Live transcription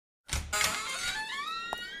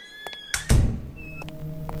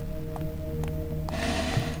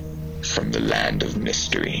from the land of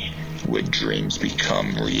mystery, where dreams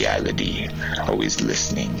become reality, always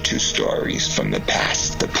listening to stories from the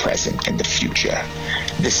past, the present, and the future.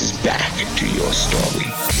 This is Back to Your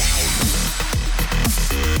Story.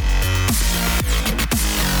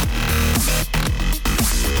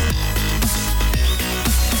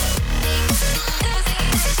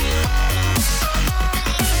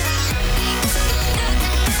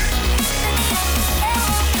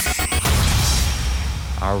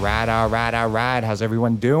 All right. How's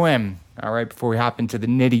everyone doing? All right, before we hop into the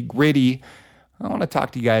nitty gritty, I want to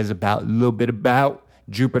talk to you guys about a little bit about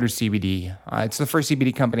Jupiter CBD. It's the first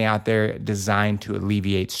CBD company out there designed to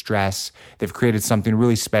alleviate stress. They've created something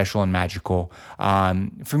really special and magical.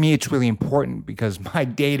 For me, it's really important because my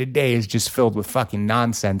day-to-day is just filled with fucking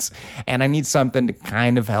nonsense, and I need something to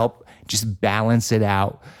kind of help just balance it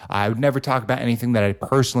out. I would never talk about anything that I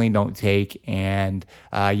personally don't take. And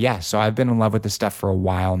so I've been in love with this stuff for a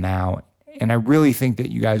while now. And I really think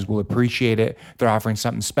that you guys will appreciate it. They're offering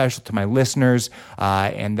something special to my listeners,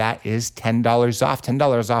 and that is $10 off.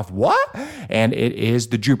 $10 off what? And it is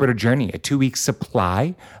the Jupiter Journey, a 2-week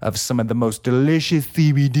supply of some of the most delicious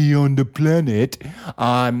CBD on the planet.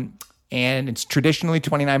 And it's traditionally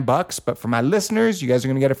 $29, but for my listeners, you guys are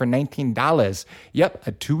going to get it for $19. Yep,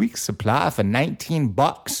 a 2-week supply for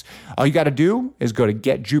 $19. All you got to do is go to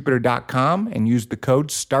getjupiter.com and use the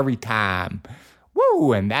code STORYTIME.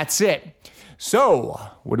 Woo, and that's it. So,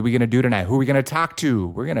 what are we going to do tonight? Who are we going to talk to?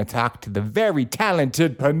 We're going to talk to the very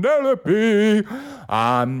talented Penelope.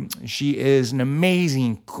 She is an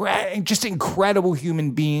amazing, just incredible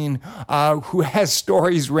human being who has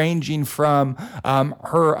stories ranging from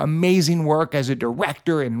her amazing work as a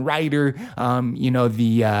director and writer.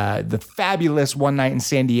 The fabulous One Night in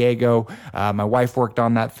San Diego. My wife worked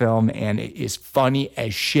on that film, and it is funny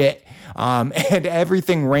as shit. And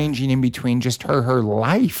everything ranging in between just her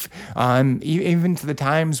life, even to the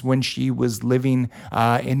times when she was living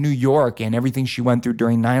in New York and everything she went through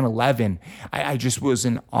during 9/11. I just was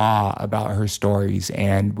in awe about her stories,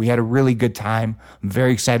 and we had a really good time. I'm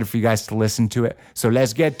very excited for you guys to listen to it. So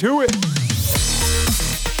let's get to it.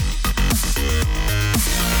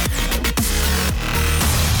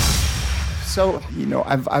 So,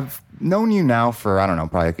 I've known you now for, I don't know,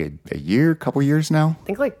 probably like a year, couple years now. I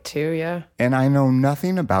think like 2, yeah. And I know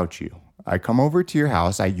nothing about you. I come over to your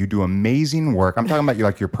house. You do amazing work. I'm talking about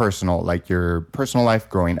your personal life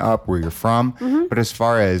growing up, where you're from. Mm-hmm. But as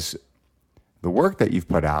far as the work that you've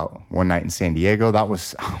put out, One Night in San Diego, that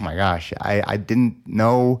was, oh my gosh, I didn't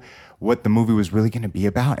know what the movie was really going to be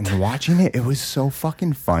about. And watching it, it was so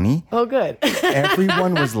fucking funny. Oh, good.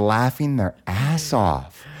 Everyone was laughing their ass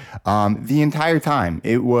off. The entire time.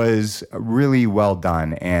 It was really well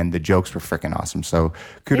done, and the jokes were freaking awesome. So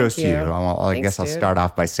kudos to you. I guess I'll start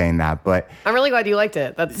off by saying that. But I'm really glad you liked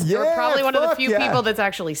it. You're probably one of the few people that's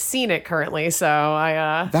actually seen it currently. So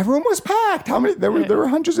that room was packed. How many? There were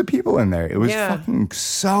hundreds of people in there. It was fucking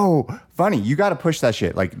so funny. You got to push that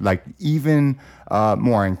shit like even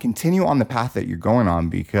more, and continue on the path that you're going on,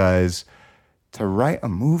 because to write a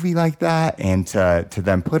movie like that and to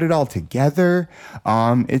then put it all together,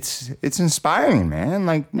 it's inspiring, man.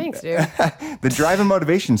 Thanks, dude. The drive and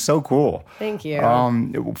motivation is so cool. Thank you.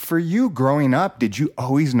 For you growing up, did you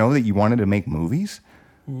always know that you wanted to make movies?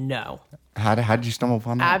 No. How did you stumble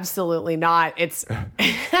upon that? Absolutely not. It's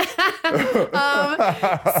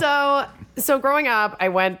so growing up, I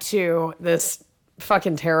went to this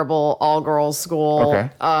fucking terrible all-girls school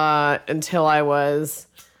until I was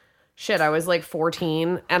like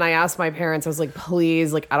 14, and I asked my parents, I was like,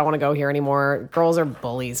 please, I don't want to go here anymore. Girls are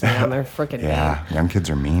bullies, man. They're freaking mean. Yeah, young kids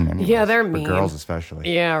are mean. Anyways, yeah, they're mean. Girls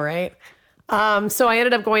especially. Yeah, right. So I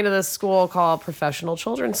ended up going to this school called Professional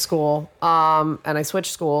Children's School, and I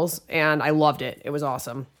switched schools, and I loved it. It was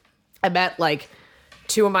awesome. I met,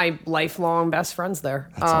 2 of my lifelong best friends there.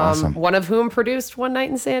 That's awesome. One of whom produced One Night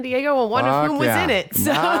in San Diego, and one of whom was in it.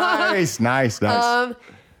 So, nice.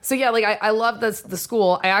 So yeah, I love the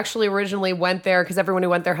school. I actually originally went there because everyone who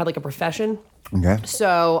went there had a profession. Okay.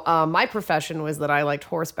 So my profession was that I liked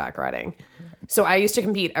horseback riding. So I used to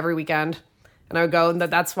compete every weekend, and I would go. And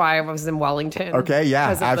that's why I was in Wellington. Okay.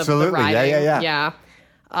 Yeah. Absolutely. Yeah.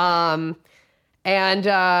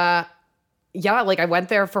 I went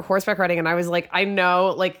there for horseback riding, and I was I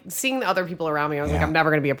know, seeing the other people around me, I was I'm never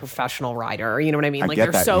going to be a professional rider. You know what I mean?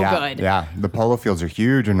 They're so good. Yeah. The polo fields are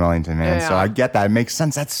huge in Wellington, man. Yeah. So I get that. It makes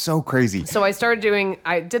sense. That's so crazy. So I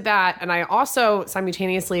did that, and I also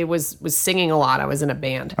simultaneously was singing a lot. I was in a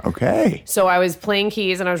band. Okay. So I was playing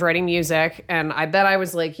keys, and I was writing music, and I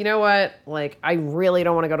was you know what? I really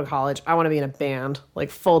don't want to go to college. I want to be in a band,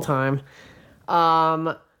 full time.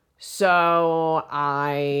 So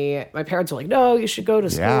my parents were like, no, you should go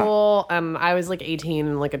to school. I was like 18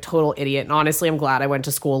 and like a total idiot. And honestly, I'm glad I went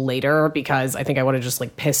to school later because I think I would have just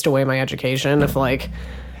like pissed away my education if like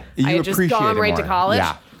I had just gone right to college.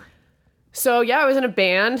 Yeah. So yeah, I was in a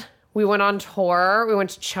band. We went on tour. We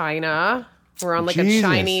went to China. We're on like a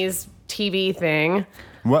Chinese TV thing.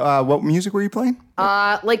 What music were you playing?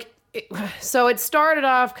 So it started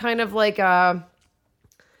off kind of like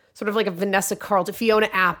sort of like a Vanessa Carlton, Fiona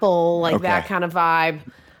Apple, like that kind of vibe.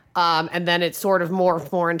 And then it sort of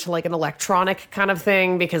morphed more into like an electronic kind of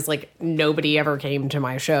thing because like nobody ever came to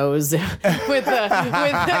my shows except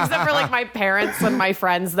for like my parents and my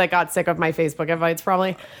friends that got sick of my Facebook invites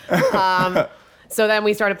probably. So then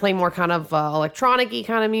we started playing more kind of electronic-y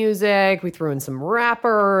kind of music. We threw in some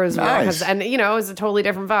rappers. Nice. And it was a totally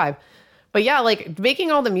different vibe. But yeah, like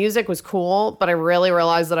making all the music was cool, but I really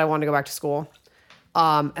realized that I wanted to go back to school.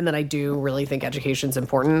 And then I do really think education's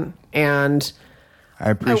important. And I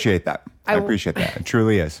appreciate that. I appreciate that. It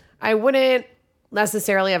truly is. I wouldn't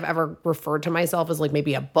necessarily have ever referred to myself as like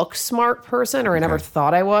maybe a book smart person, or I never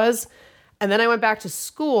thought I was. And then I went back to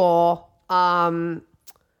school.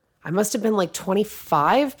 I must have been like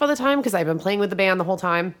 25 by the time because I've been playing with the band the whole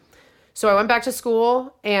time. So I went back to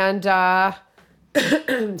school and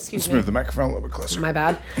excuse Let's me. move the microphone a little bit closer. My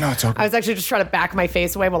bad. No, it's okay. I was actually just trying to back my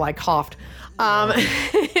face away while I coughed.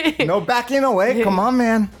 No backing away. Come on,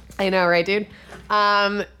 man. I know, right, dude?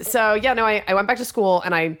 So yeah, no, I went back to school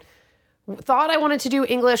and I thought I wanted to do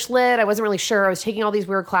English Lit. I wasn't really sure. I was taking all these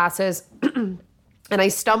weird classes and I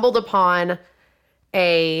stumbled upon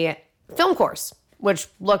a film course, which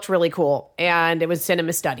looked really cool. And it was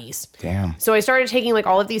cinema studies. Damn. So I started taking like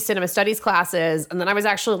all of these cinema studies classes. And then I was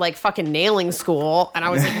actually like fucking nailing school. And I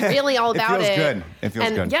was like really all about it. It feels good. It feels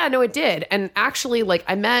good. Yeah, no, it did. And actually like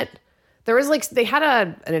there was like, they had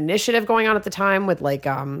an initiative going on at the time with like,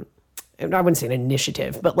 I wouldn't say an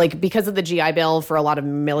initiative, but like because of the GI Bill for a lot of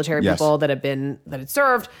military people that had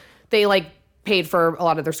served, they like paid for a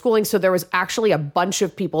lot of their schooling. So there was actually a bunch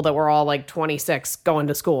of people that were all like 26 going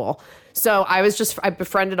to school. So I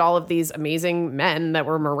befriended all of these amazing men that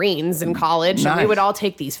were Marines in college. Nice. And we would all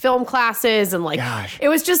take these film classes and like, it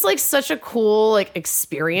was just like such a cool like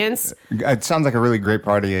experience. It sounds like a really great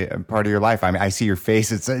part of your life. I mean, I see your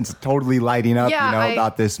face. It's totally lighting up,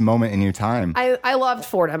 about this moment in your time. I loved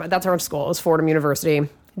Fordham. That's our school. It was Fordham University,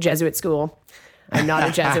 Jesuit school. I'm not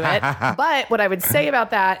a Jesuit. But what I would say about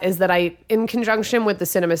that is that in conjunction with the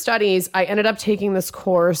cinema studies, I ended up taking this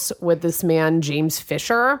course with this man, James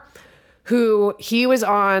Fisher, he was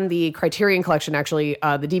on the Criterion Collection, actually,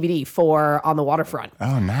 the DVD for On the Waterfront.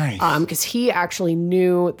 Oh, nice. Because he actually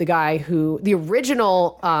knew the guy the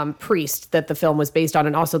original priest that the film was based on,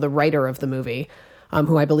 and also the writer of the movie,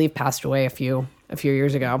 who I believe passed away a few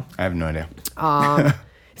years ago. I have no idea.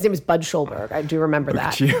 His name was Bud Schulberg. I do remember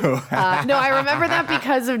that. You. No, I remember that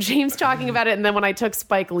because of James talking about it. And then when I took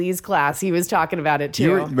Spike Lee's class, he was talking about it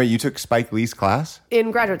too. You took Spike Lee's class? In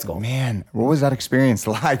graduate school. Man, what was that experience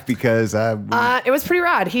like? Because it was pretty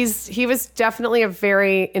rad. He was definitely a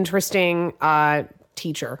very interesting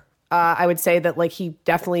teacher. I would say that like he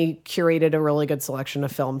definitely curated a really good selection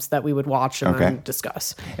of films that we would watch and then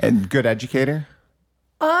discuss. And good educator?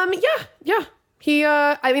 Yeah. He,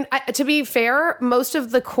 to be fair, most of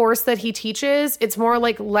the course that he teaches, it's more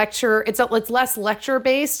like lecture. It's less lecture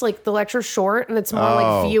based, like the lecture's short, and it's more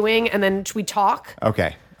like viewing, and then we talk.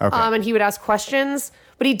 Okay. And he would ask questions,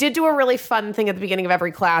 but he did do a really fun thing at the beginning of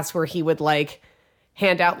every class where he would like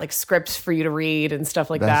hand out like scripts for you to read and stuff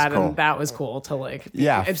like that, cool. And that was cool to like.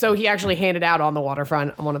 Yeah. And so he actually handed out On the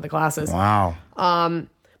Waterfront on one of the classes. Wow.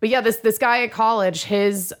 But yeah, this guy at college,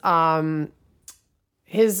 his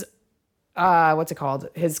what's it called?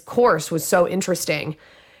 His course was so interesting.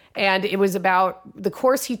 And it was about, the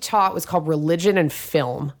course he taught was called Religion and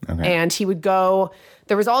Film. Okay. And he would go,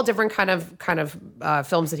 there was all different kind of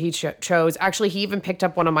films that he chose. Actually, he even picked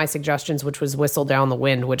up one of my suggestions, which was Whistle Down the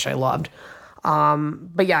Wind, which I loved.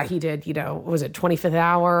 But yeah, he did, what was it, 25th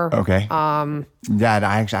Hour? Okay. Yeah,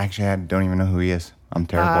 I actually don't even know who he is. I'm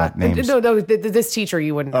terrible at names. No, this teacher,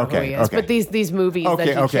 you wouldn't know who he is. But these movies that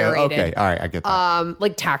he curated. Okay, all right, I get that.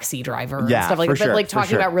 Like Taxi Driver and stuff like that. Sure, but like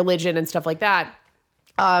talking about religion and stuff like that.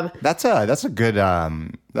 That's a good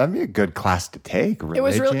that'd be a good class to take.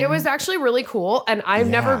 Religion. It was actually really cool. And I've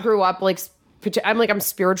never grew up like I'm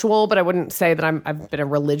spiritual, but I wouldn't say that I've been a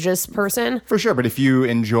religious person. For sure, but if you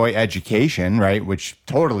enjoy education, right, which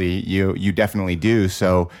totally you definitely do,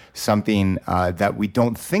 so something that we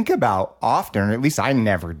don't think about often, or at least I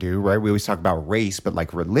never do, right? We always talk about race, but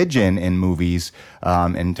like religion in movies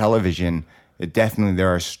and television definitely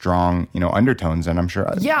there are strong, undertones, and I'm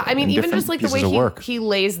sure. Yeah, I mean, even just like the way he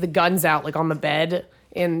lays the guns out like on the bed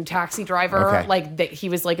in Taxi Driver, Okay. like he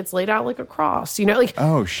was like, it's laid out like a cross, like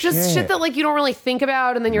Oh, just shit that like you don't really think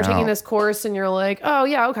about, and then you're taking this course and you're like, oh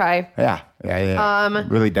yeah, okay. Yeah.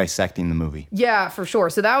 Really dissecting the movie. Yeah, for sure.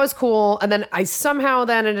 So that was cool. And then I somehow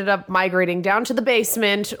then ended up migrating down to the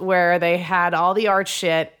basement where they had all the art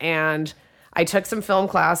shit, and I took some film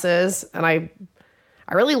classes, and I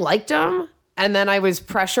really liked them. And then I was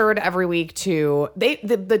pressured every week to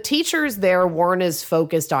the teachers there weren't as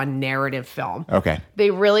focused on narrative film. Okay.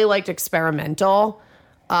 They really liked experimental.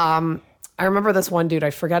 I remember this one dude,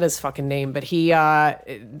 I forget his fucking name, but he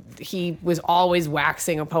was always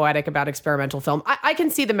waxing poetic about experimental film. I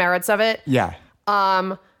can see the merits of it. Yeah.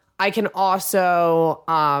 I can also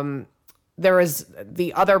there was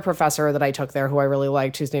the other professor that I took there who I really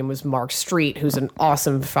liked, whose name was Mark Street, who's an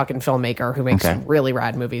awesome fucking filmmaker who makes really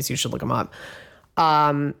rad movies. You should look him up.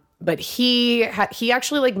 But he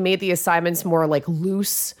actually like made the assignments more like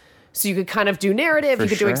loose, so you could kind of do narrative, you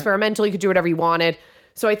could do experimental, you could do whatever you wanted.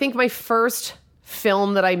 So I think my first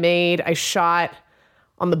film that I made, I shot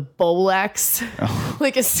on the Bolex,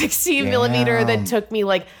 like a 16 millimeter that took me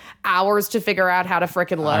like hours to figure out how to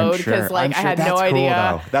frickin' load because I had no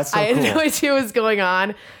idea. That's so I had cool. no idea what was going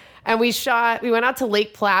on. And we went out to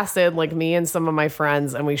Lake Placid, like me and some of my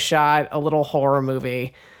friends, and we shot a little horror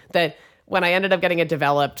movie that when I ended up getting it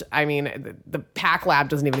developed, I mean, the Pack Lab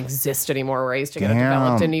doesn't even exist anymore where I used to get it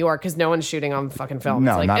developed in New York because no one's shooting on fucking film.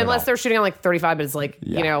 No, it's like, not unless at all. they're shooting on like 35, but it's like,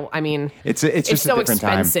 I mean, It's just so a different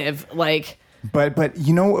expensive. time. Like, But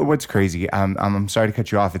you know what's crazy? I'm sorry to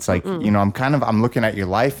cut you off. It's like, I'm looking at your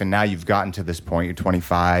life, and now you've gotten to this point. You're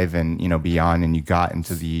 25 and, beyond, and you got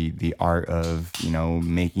into the art of,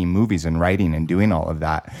 making movies and writing and doing all of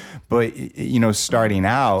that. But, starting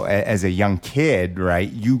out as a young kid, right?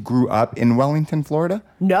 You grew up in Wellington, Florida?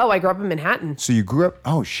 no, I grew up in Manhattan. So you grew up,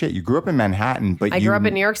 you grew up in Manhattan, but I grew up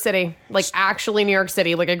in New York City, like actually New York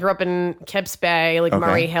City. Like I grew up in Kips Bay, like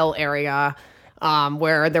Murray Hill area.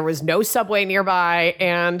 Where there was no subway nearby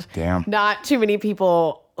and not too many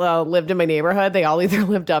people lived in my neighborhood. They all either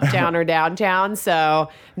lived uptown or downtown, so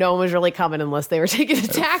no one was really coming unless they were taking a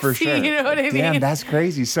taxi. For sure. You know what I mean? Damn, that's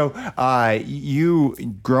crazy. So you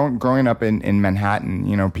growing up in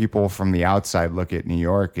Manhattan, people from the outside look at New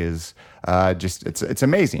York as just it's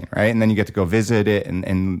amazing, right? And then you get to go visit it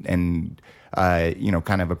and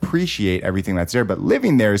kind of appreciate everything that's there. But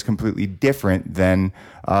living there is completely different than,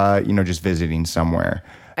 just visiting somewhere.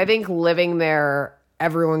 I think living there,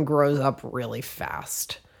 everyone grows up really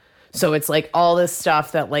fast. So it's like all this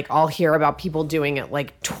stuff that like I'll hear about people doing at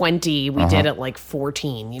like 20. We did at like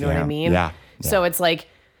 14. You know what I mean? Yeah. So it's like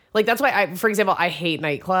that's why for example, I hate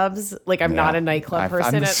nightclubs. Like I'm not a nightclub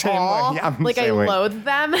person at all. Yeah, like I loathe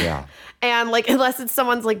them. Yeah. And like, unless it's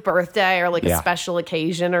someone's like birthday or like a special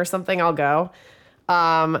occasion or something, I'll go.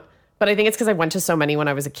 But I think it's because I went to so many when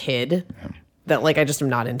I was a kid that like I just am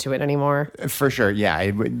not into it anymore. For sure, yeah.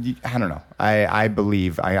 I don't know. I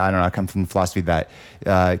believe I don't know. I come from the philosophy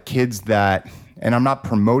that kids that, and I'm not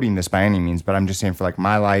promoting this by any means, but I'm just saying for like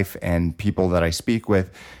my life and people that I speak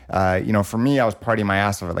with, for me, I was partying my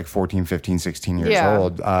ass off at like 14, 15, 16 years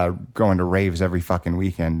old, going to raves every fucking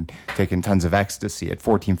weekend, taking tons of ecstasy at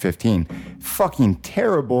 14, 15. Fucking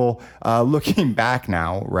terrible looking back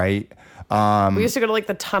now, right? We used to go to like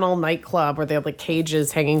the Tunnel nightclub where they had like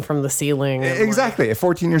cages hanging from the ceiling. Exactly, at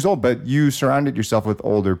 14 years old, but you surrounded yourself with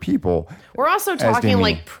older people. We're also talking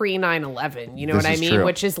like pre 9/11, you know what I mean? True.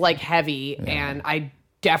 Which is like heavy. Yeah. And I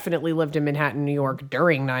definitely lived in Manhattan, New York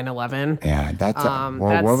during 9/11. Yeah,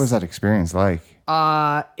 what was that experience like?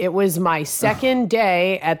 It was my second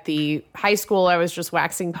day at the high school I was just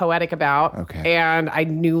waxing poetic about. Okay. And I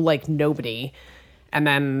knew like nobody. And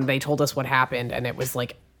then they told us what happened, and it was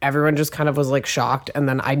like everyone just kind of was like shocked. And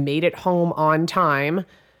then I made it home on time.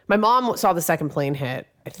 My mom saw the second plane hit,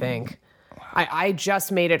 I think. Wow. I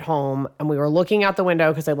just made it home, and we were looking out the window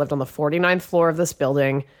because I lived on the 49th floor of this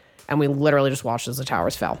building, and we literally just watched as the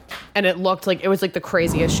towers fell. And it looked like, it was like the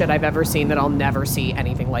craziest shit I've ever seen, that I'll never see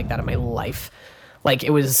anything like that in my life. Like it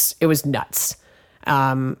was nuts.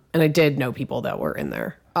 And I did know people that were in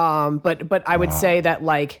there. But I would say that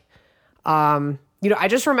like, I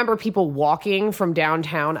just remember people walking from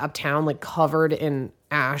downtown uptown, like covered in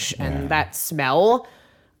ash, and that smell,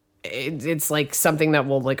 it's like something that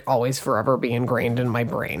will like always forever be ingrained in my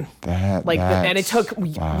brain. And it took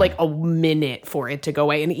like a minute for it to go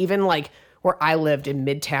away. And even like where I lived in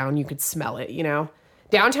Midtown, you could smell it,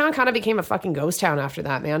 Downtown kind of became a fucking ghost town after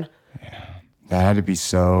that, man. Yeah. That had to be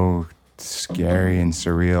so scary and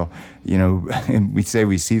surreal. We say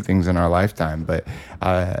we see things in our lifetime, but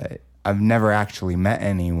I've never actually met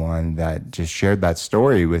anyone that just shared that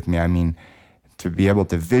story with me. I mean, to be able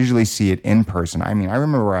to visually see it in person. I mean, I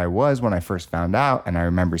remember where I was when I first found out, and I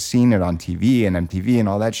remember seeing it on TV and MTV and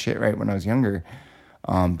all that shit, right, when I was younger.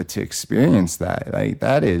 But to experience that, like,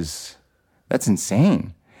 that's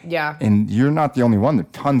insane. Yeah. And you're not the only one. There are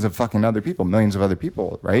tons of fucking other people, millions of other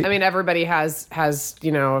people, right? I mean, everybody has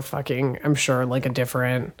a fucking, I'm sure, like a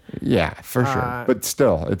different. Yeah, for sure. But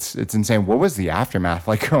still, it's insane. What was the aftermath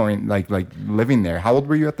like going, like living there? How old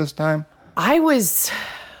were you at this time? I was,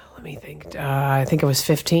 let me think. I think I was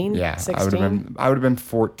 15. Yeah, 16. I would have been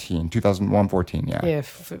 14, 2001, 14, yeah. Yeah,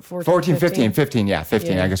 14, 15, yeah,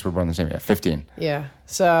 15. Yeah. I guess we're born the same year, 15. Yeah.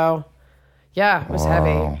 So, yeah, it was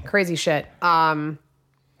heavy. Crazy shit.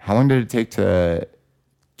 How long did it take to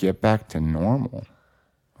get back to normal?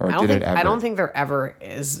 Or did it ever? I don't think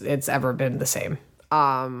it's ever been the same.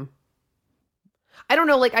 I don't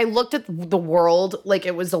know, like I looked at the world like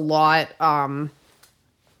it was a lot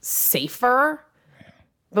safer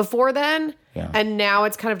before then. Yeah. And now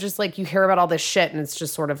it's kind of just like you hear about all this shit and it's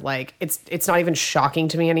just sort of like it's not even shocking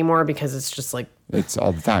to me anymore because it's just like it's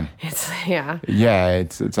all the time. It's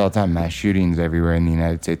all the time. Mass shootings everywhere in the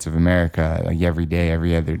United States of America, like every day,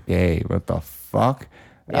 every other day. What the fuck?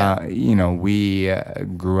 Yeah. We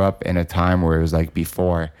grew up in a time where it was like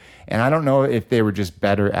before, and I don't know if they were just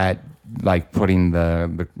better at like putting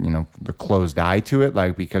the closed eye to it,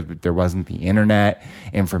 like because there wasn't the internet,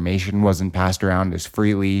 information wasn't passed around as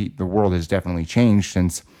freely. The world has definitely changed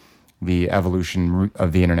since the evolution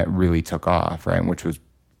of the internet really took off, right? Which was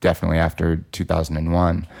definitely after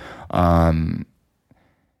 2001.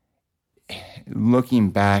 Looking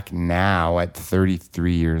back now at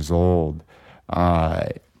 33 years old,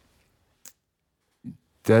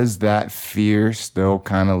 does that fear still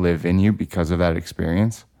kind of live in you because of that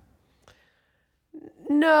experience?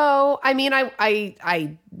 No, I mean,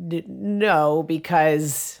 I no,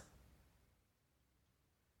 because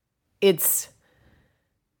it's,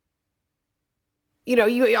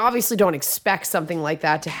 you obviously don't expect something like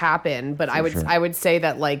that to happen, but I would say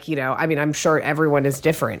that, like, I mean, I'm sure everyone is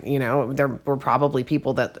different, there were probably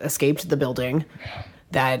people that escaped the building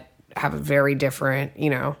that have a very different,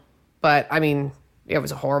 but I mean, it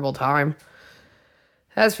was a horrible time.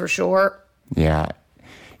 That's for sure. Yeah.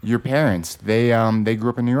 Your parents, they grew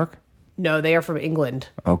up in New York? No, they are from England.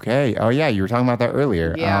 Okay. Oh, yeah. You were talking about that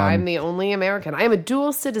earlier. Yeah, I'm the only American. I am a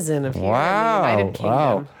dual citizen of here in the United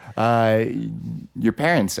Kingdom. Wow. Your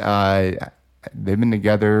parents, they've been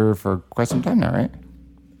together for quite some time now, right?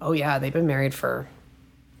 Oh, yeah. They've been married for,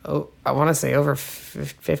 I want to say over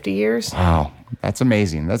 50 years. Wow. That's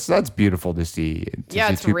amazing. That's beautiful to see.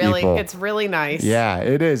 It's really nice. Yeah,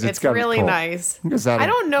 it is. It's really cool. Nice. I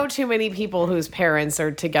don't know too many people whose parents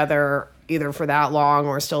are together either for that long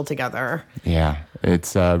or still together. Yeah,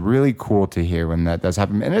 it's really cool to hear when that does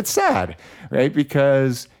happen. And it's sad, right?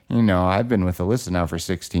 Because, I've been with Alyssa now for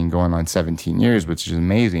 16, going on 17 years, which is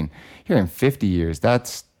amazing. Here in 50 years,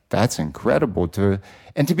 that's incredible to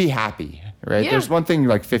be happy, right? Yeah. There's one thing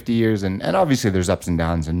like 50 years, and obviously there's ups and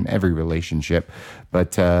downs in every relationship,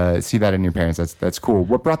 but see that in your parents, that's cool.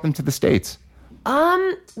 What brought them to the States?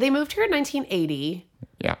 They moved here in 1980.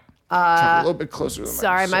 Yeah. A little bit closer.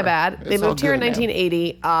 Sorry, my bad. They moved here in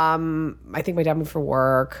 1980. I think my dad moved for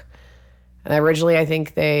work, and originally I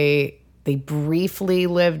think they briefly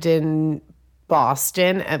lived in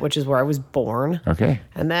Boston, which is where I was born. Okay.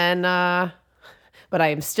 And then, but I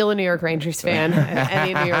am still a New York Rangers fan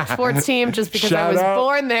and a New York sports team. Just because I was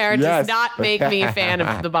born there does not make me a fan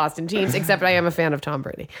of the Boston teams, except I am a fan of Tom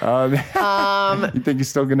Brady. You think he's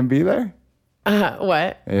still going to be there?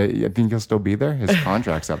 What? I think he'll still be there. His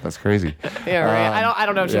contract's up. That's crazy. Yeah, right. I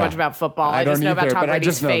don't know too much about football. I just know about Tom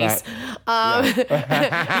Brady's face. He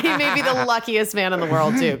may be the luckiest man in the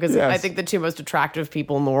world too, because I think the two most attractive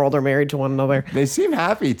people in the world are married to one another. They seem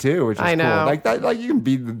happy too, which is cool. Like that, like you can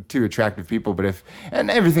be the two attractive people, but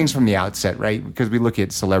and everything's from the outset, right? Because we look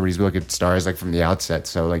at celebrities, we look at stars like from the outset.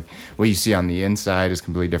 So like what you see on the inside is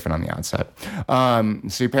completely different on the outside.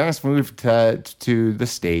 So your parents moved to the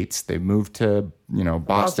States. They moved to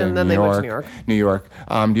Boston, then New they went York, to New York.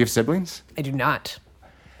 New York. Do you have siblings? I do not.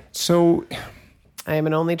 So, I am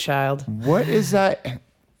an only child. What is that?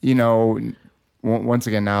 Once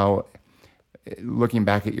again, now looking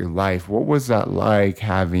back at your life, what was that like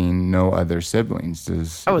having no other siblings?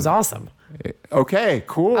 It was awesome. Okay,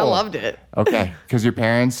 cool. I loved it. Okay, because your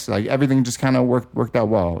parents, like everything just kind of worked out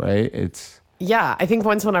well, right? Yeah, I think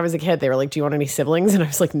once when I was a kid, they were like, "Do you want any siblings?" And I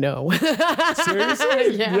was like, "No."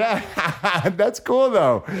 Seriously? Yeah. That's cool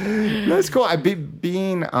though. That's cool. I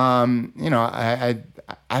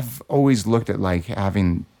I've always looked at like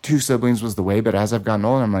having two siblings was the way, but as I've gotten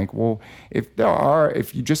older, I'm like, well,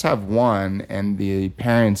 if you just have one and the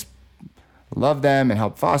parents love them and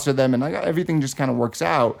help foster them and like everything just kind of works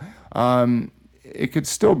out, it could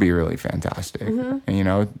still be really fantastic.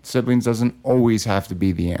 And, siblings doesn't always have to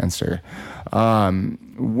be the answer.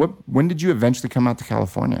 When did you eventually come out to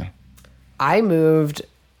California? I moved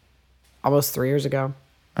almost 3 years ago.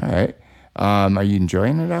 All right. Are you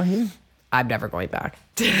enjoying it out here? I'm never going back.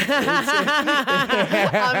 I'm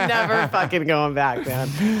never fucking going back,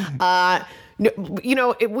 man.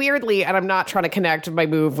 Weirdly, and I'm not trying to connect my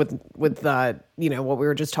move with what we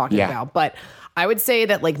were just talking about, but I would say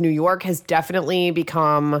that like New York has definitely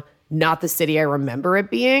become not the city I remember it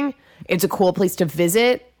being. It's a cool place to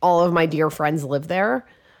visit. All of my dear friends live there.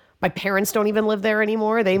 My parents don't even live there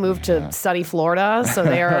anymore. They moved to sunny Florida, so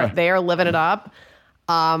they are living it up.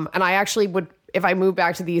 And I actually would, if I moved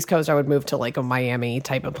back to the East Coast, I would move to like a Miami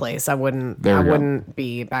type of place. I wouldn't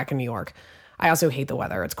be back in New York. I also hate the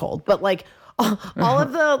weather. It's cold. But like all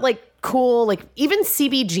of the like cool, like even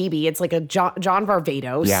CBGB, it's like a John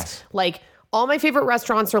Varvatos. Yes. Like all my favorite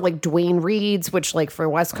restaurants are like Dwayne Reed's, which like for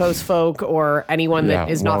West Coast folk or anyone that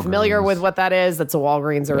is not familiar with what that is, that's a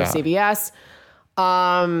Walgreens or a CVS.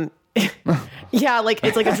 Like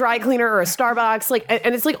it's like a dry cleaner or a Starbucks, like,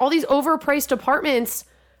 and it's like all these overpriced apartments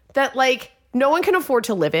that like no one can afford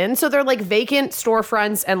to live in. So they're like vacant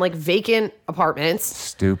storefronts and like vacant apartments.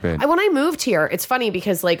 Stupid. When I moved here, it's funny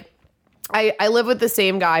because like I live with the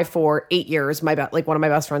same guy for 8 years. One of my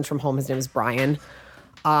best friends from home, his name is Brian.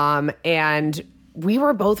 And we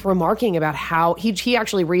were both remarking about how he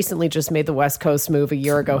actually recently just made the West Coast move a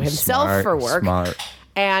year ago himself for work. Smart.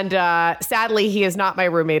 And sadly, he is not my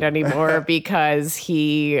roommate anymore because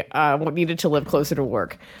he needed to live closer to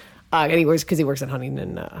work. Because he works at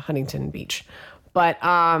Huntington Beach. But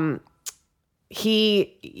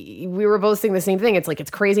we were both saying the same thing. It's like,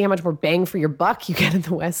 it's crazy how much more bang for your buck you get in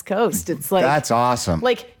the West Coast. It's like, that's awesome.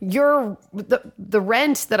 Like the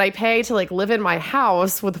rent that I pay to like live in my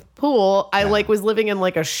house with a pool, I like was living in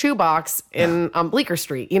like a shoebox in Bleecker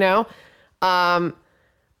Street,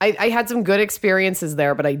 I had some good experiences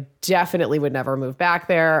there, but I definitely would never move back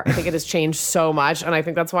there. I think it has changed so much. And I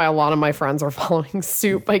think that's why a lot of my friends are following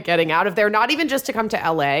suit by getting out of there, not even just to come to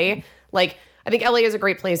LA. Like, I think LA is a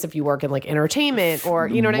great place if you work in like entertainment or,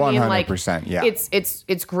 you know what I mean? Like 100%, yeah.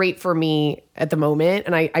 It's great for me at the moment.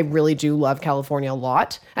 And I really do love California a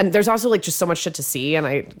lot. And there's also like just so much shit to see. And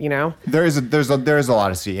there's a lot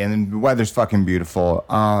to see, and the weather's fucking beautiful.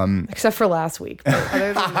 Except for last week. But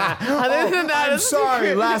other than that, I'm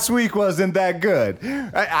sorry. Last week wasn't that good.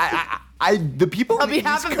 The people on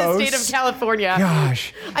behalf of the state of California.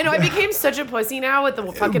 Gosh. I know I became such a pussy now with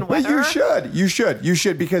the fucking weather. But you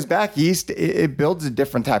should, because back east, it builds a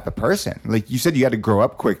different type of person. Like you said, you had to grow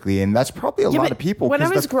up quickly, and that's probably a lot of people. When I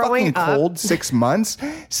was growing up, cold 6 months.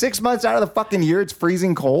 6 months out of the fucking year, it's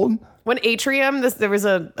freezing cold. When Atrium, there was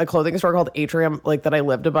a clothing store called Atrium, like that I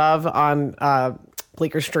lived above on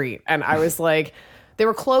Bleecker Street, and I was like, they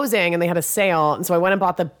were closing and they had a sale, and so I went and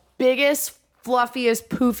bought the biggest, fluffiest,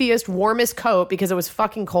 poofiest, warmest coat because it was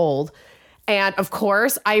fucking cold. And of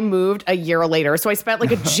course, I moved a year later. So I spent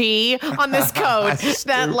like a G on this coat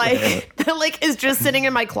that is just sitting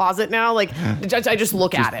in my closet now. Like I just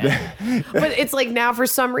look at it. But it's like now for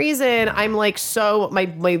some reason, I'm like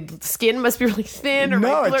my skin must be really thin or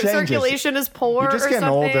my circulation is poor. You're just getting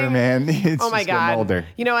older, man. It's oh my God. Older.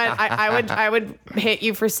 You know what? I would hit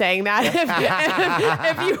you for saying that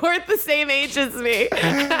if you weren't the same age as me.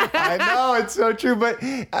 I know, it's so true. But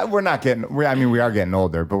we are getting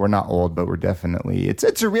older, but we're not old, but we're definitely,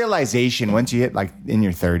 it's a realization once you hit like in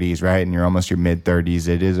your 30s, right? And you're almost your mid 30s.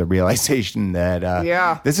 It is a realization that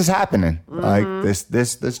this is happening. Mm-hmm. Like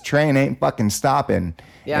this train ain't fucking stopping.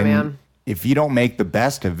 Yeah, and man. If you don't make the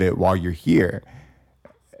best of it while you're here,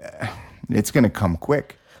 it's going to come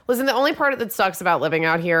quick. Listen, the only part that sucks about living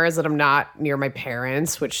out here is that I'm not near my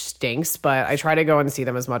parents, which stinks, but I try to go and see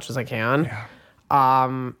them as much as I can. Yeah.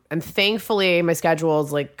 And thankfully my schedule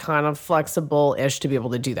is like kind of flexible-ish to be able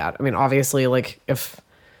to do that. I mean, obviously, like if,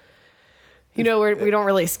 we don't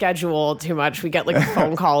really schedule too much. We get like a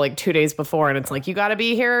phone call like 2 days before and it's like, you got to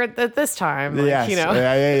be here at this time. Like, yes.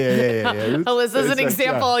 Yeah. Alyssa's an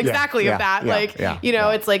example exactly of that.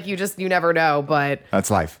 It's like, you never know, but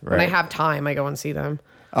that's life, right? When I have time, I go and see them.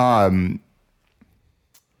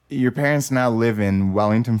 Your parents now live in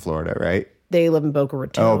Wellington, Florida, right? They live in Boca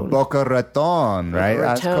Raton. Oh, Boca Raton, right? Boca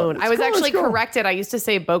Raton. I was actually corrected. I used to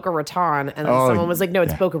say Boca Raton, and then someone was like, "No,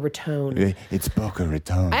 it's Boca Raton." It's Boca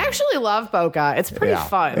Raton. I actually love Boca. It's pretty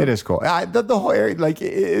fun. It is cool. The whole area, like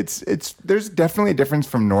it's. There's definitely a difference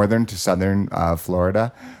from northern to southern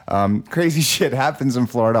Florida. Crazy shit happens in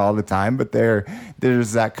Florida all the time, but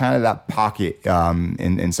there's that kind of that pocket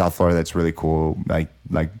in South Florida that's really cool,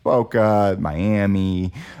 like Boca,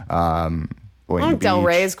 Miami. Boynton Beach,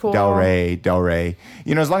 Delray is cool. Delray.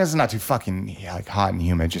 You know, as long as it's not too fucking like hot and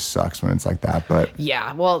humid, it just sucks when it's like that. But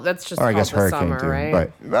yeah, well, that's just or I guess hurricane summer, too. right?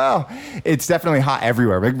 But well, it's definitely hot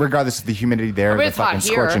everywhere, regardless of the humidity there, the fucking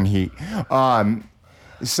scorching heat.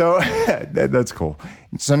 So that's cool.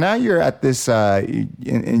 So now you're at this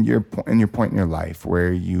in your point in your life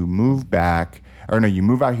where you move back, or no, you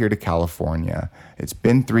move out here to California. It's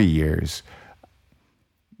been 3 years.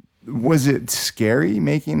 Was it scary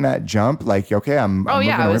making that jump? Like, okay, I'm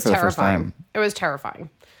moving away for the first time. It was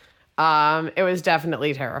terrifying. It was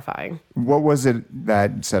definitely terrifying. What was it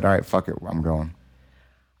that said, all right, fuck it, I'm going?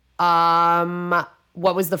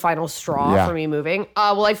 What was the final straw for me moving?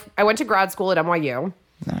 Well, I went to grad school at NYU.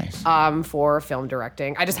 Nice. For film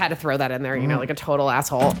directing. I just had to throw that in there, you know, like a total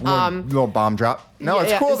asshole. Little bomb drop. No,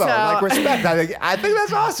 it's cool though. Like, respect. I think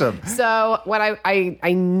that's awesome. So when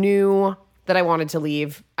I knew that I wanted to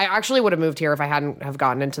leave, I actually would have moved here if I hadn't have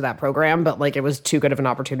gotten into that program, but like it was too good of an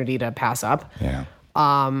opportunity to pass up. Yeah.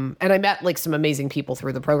 And I met like some amazing people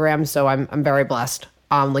through the program, so I'm very blessed.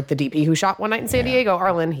 Like the DP who shot One Night in San Diego,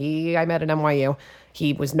 Arlen, I met at NYU.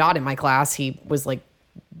 He was not in my class. He was like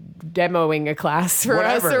demoing a class for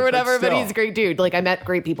us or whatever, but he's a great dude. Like I met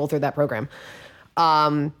great people through that program.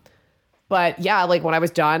 But yeah, like when I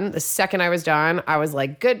was done, the second I was done, I was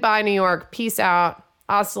like, goodbye, New York, peace out,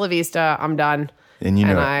 hasta la vista, I'm done. And you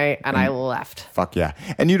know, I left. Fuck yeah.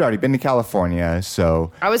 And you'd already been to California,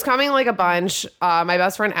 so I was coming like a bunch. My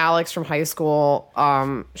best friend Alex from high school,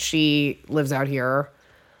 she lives out here.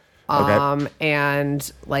 Okay.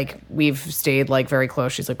 And like we've stayed like very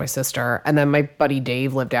close. She's like my sister. And then my buddy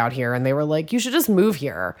Dave lived out here, and they were like, you should just move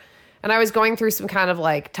here. And I was going through some kind of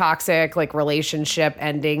like toxic like relationship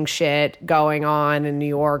ending shit going on in New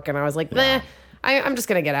York, and I was like, I'm just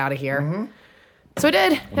gonna get out of here. Mm-hmm. So I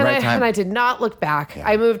did, and I did not look back. Yeah.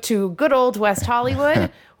 I moved to good old West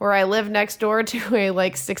Hollywood, where I lived next door to a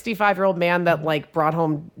like 65-year-old man that like brought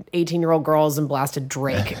home 18-year-old girls and blasted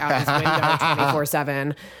Drake out his window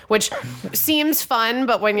 24/7, which seems fun,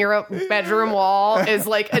 but when your bedroom wall is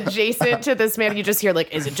like adjacent to this man, you just hear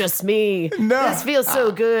like, "Is it just me? No, this feels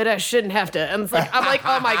so good. I shouldn't have to." And it's like, I'm like,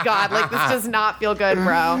 "Oh my god, like this does not feel good,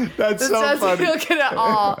 bro. This doesn't feel good at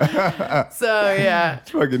all." So yeah, it's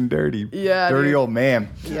fucking dirty. Yeah, dirty old man.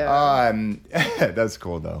 Yeah, that's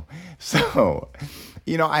cool though. So.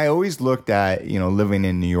 You know, I always looked at, living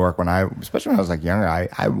in New York especially when I was like younger,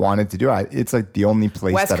 I wanted to do it. It's like the only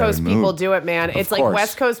place West that Coast I people moved. do it, man. It's like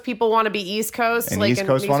West Coast people want to be East Coast. And like East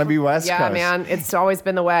Coast want to be West Coast. Yeah, man. It's always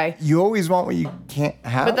been the way. You always want what you can't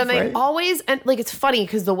have. But then they always, and like it's funny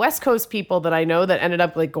because the West Coast people that I know that ended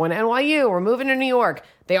up like going to NYU or moving to New York,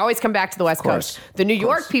 they always come back to the West Coast. The New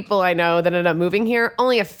York people I know that ended up moving here,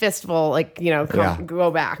 only a fistful, like, go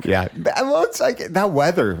back. Yeah. Well, it's like that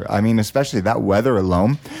weather. I mean, especially that weather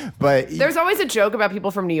alone. But there's always a joke about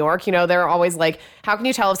people from New York. They're always like, how can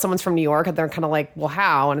you tell if someone's from New York? And they're kind of like, well,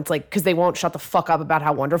 how? And it's like, because they won't shut the fuck up about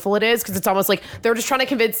how wonderful it is. Because it's almost like they're just trying to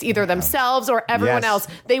convince either themselves or everyone else.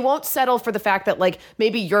 They won't settle for the fact that like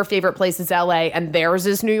maybe your favorite place is LA and theirs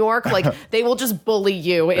is New York. Like they will just bully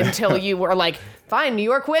you until you are like, fine, New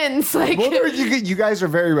York wins. Like, well, you guys are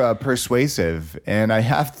very persuasive, and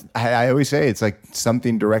I always say it's like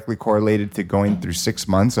something directly correlated to going through 6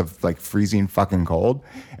 months of like freezing fucking cold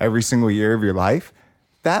every single year of your life.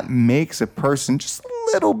 That makes a person just a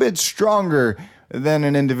little bit stronger than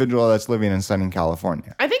an individual that's living in sunny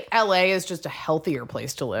California. I think LA is just a healthier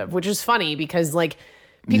place to live, which is funny because like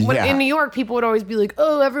people, in New York, people would always be like,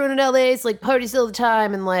 oh, everyone in LA is like parties all the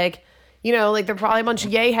time, and like. Like they're probably a bunch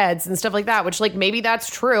of yay heads and stuff like that, which like maybe that's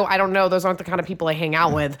true. I don't know. Those aren't the kind of people I hang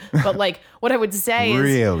out with. But like what I would say is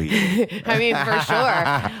really, I mean, for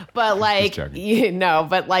sure. But like,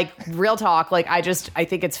 but like real talk, like I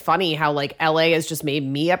think it's funny how like LA has just made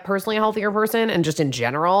me a personally healthier person. And just in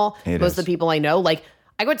general, most of the people I know, like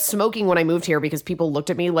I quit smoking when I moved here because people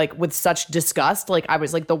looked at me like with such disgust. Like I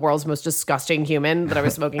was like the world's most disgusting human that I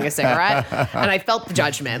was smoking a cigarette. And I felt the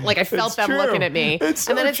judgment. Like I felt them looking at me. It's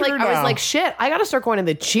and then so it's like, true I was now. like, shit, I got to start going to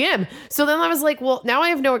the gym. So then I was like, well, now I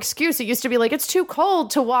have no excuse. It used to be like, it's too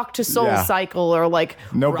cold to walk to Soul Yeah. Cycle or like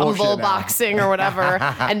No Rumble bullshit now. boxing or whatever.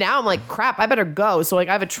 And now I'm like, crap, I better go. So like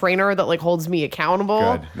I have a trainer that like holds me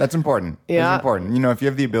accountable. Good. That's important. Yeah. That's important. You know, if you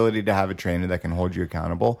have the ability to have a trainer that can hold you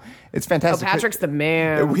accountable, it's Oh, fantastic. Patrick's the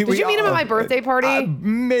man. We- Did you meet him at my uh, birthday party?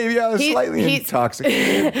 Maybe I was slightly he's-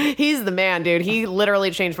 intoxicated. He's the man, dude. He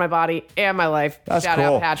literally changed my body and my life. That's Shout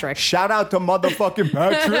cool. out, Patrick. Shout out to motherfucking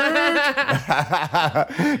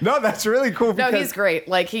Patrick. No, that's really cool. No, Because he's great.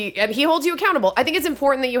 Like he holds you accountable. I think it's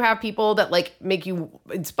important that you have people that like make you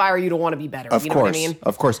inspire you to want to be better. Of you know course, what I mean?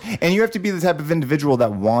 of course. And you have to be the type of individual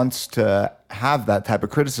that wants to have that type of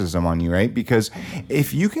criticism on you, right? Because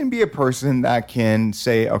if you can be a person that can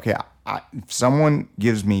say, okay, if someone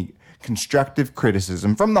gives me constructive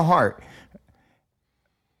criticism from the heart,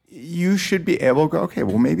 you should be able to go, okay,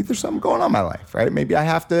 well, maybe there's something going on in my life, right? Maybe I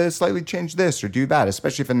have to slightly change this or do that,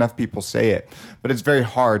 especially if enough people say it. But it's very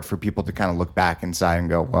hard for people to kind of look back inside and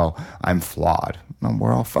go, well, I'm flawed. No,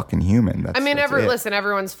 we're all fucking human. I mean, that's it. listen,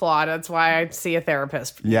 everyone's flawed. That's why I see a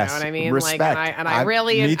therapist. You Yes, know what I mean? respect. Like, and I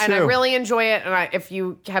really me and I too. really enjoy it. And if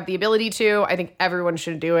you have the ability to, I think everyone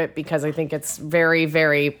should do it because I think it's very,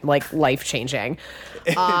 very like life changing.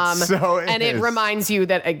 And it reminds you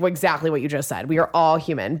that exactly what you just said. We are all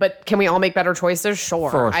human, but can we all make better choices?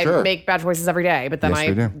 Sure. For sure. I make bad choices every day, but then Yes,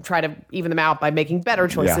 we do. try to even them out by making better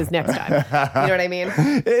choices next time. You know what I mean?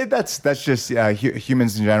 That's just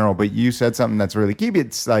humans in general. But you said something that's really key.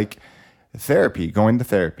 It's like therapy, going to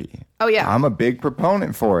therapy. Oh, yeah. I'm a big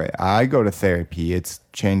proponent for it. I go to therapy. It's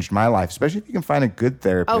changed my life, especially if you can find a good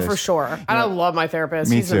therapist. Oh, for sure. I love my therapist.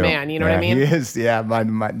 Me He's too. a man. You know what I mean? He is. Yeah,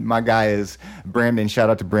 my guy is Brandon. Shout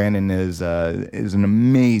out to Brandon. Is an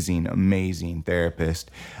amazing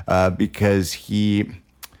therapist because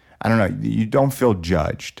I don't know, you don't feel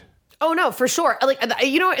judged. Oh no, for sure. Like,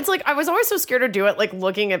 you know, it's like I was always so scared to do it, like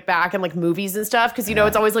looking at back and like movies and stuff, because you know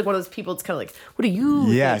it's always like one of those people. It's kind of like, what do you?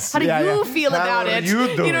 Yes. Think? How do Yeah, you yeah. feel How about are it? you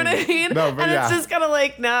You know what I doing? mean? No, but and yeah. it's just kind of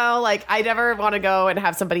like, no, like I never want to go and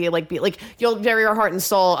have somebody like be like, you'll bare your heart and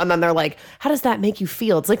soul, and then they're like, how does that make you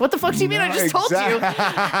feel? It's like, what the fuck do you mean? I just told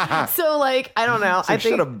you. So like, I don't know. I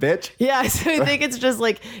think Shut up, bitch. yeah, so I think it's just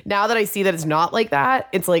like now that I see that it's not like that,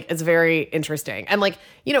 it's like it's very interesting. And like,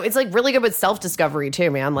 you know, it's like really good with self-discovery too,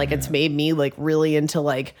 man. Like it's made me like really into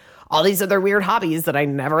like all these other weird hobbies that I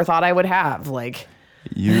never thought I would have. Like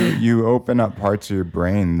You open up parts of your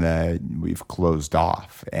brain that we've closed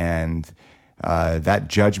off, and that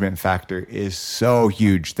judgment factor is so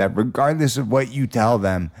huge that regardless of what you tell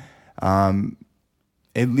them,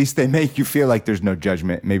 at least they make you feel like there's no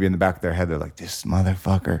judgment. Maybe in the back of their head, they're like, this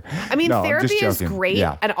motherfucker. I mean, No, I'm therapy just is joking. great.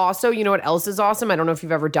 Yeah. And also, you know what else is awesome? I don't know if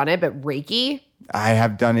you've ever done it, but Reiki. I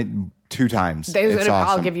have done it 2 times. It's I'll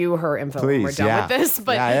awesome. give you her info when we're Please, done yeah. with this.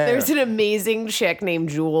 But Yeah. there's an amazing chick named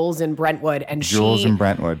Jules in Brentwood, and Jules in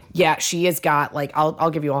Brentwood. Yeah, she has got like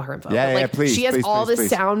I'll give you all her info. Yeah, but, like, yeah, please, she has please, all please, the please.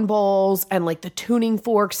 sound bowls and like the tuning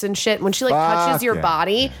forks and shit. When she like touches your yeah.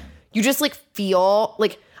 body, you just like feel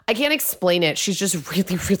like I can't explain it. She's just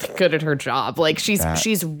really, really good at her job. Like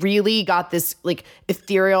she's really got this like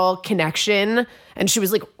ethereal connection. And she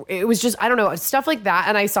was like, it was just, I don't know, stuff like that.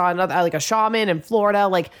 And I saw another like a shaman in Florida,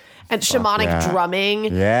 like and shamanic yeah. drumming.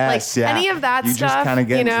 Yes, like yeah. any of that You just stuff. kinda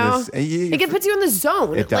get you know, this- it puts you in the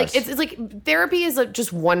zone. It Like does. it's like therapy is like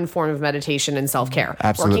just one form of meditation and self-care.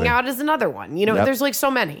 Absolutely. Working out is another one. You know, Yep. there's like so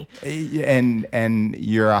many. And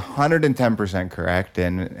you're 110% correct.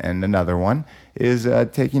 And another one is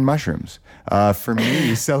taking mushrooms. For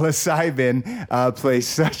me, psilocybin plays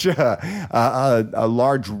such a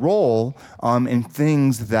large role in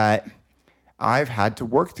things that I've had to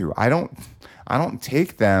work through. I don't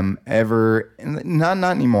take them ever,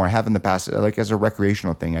 not anymore. I have in the past, like as a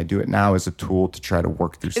recreational thing. I do it now as a tool to try to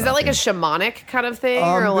work through something. Is that like a shamanic kind of thing,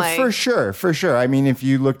 or like For sure. I mean, if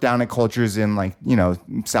you look down at cultures in like, you know,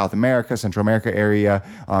 South America, Central America area,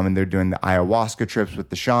 and they're doing the ayahuasca trips with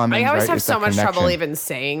the shamans. I always right? have It's so that much trouble connection. even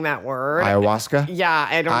saying that word. Ayahuasca? Yeah,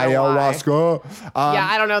 I don't know why. Ayahuasca. Yeah,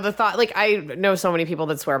 I don't know. The thought, like, I know so many people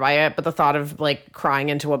that swear by it, but the thought of like crying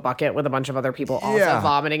into a bucket with a bunch of other people also Yeah.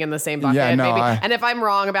 vomiting in the same bucket. Yeah, no, maybe. I- And if I'm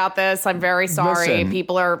wrong about this, I'm very sorry. Listen.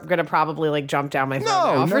 People are gonna probably like jump down my throat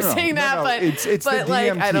now for saying that. no. But it's but the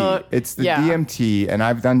like DMT. I don't. It's the yeah. DMT, and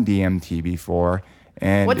I've done DMT before.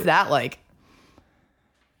 And What's that like?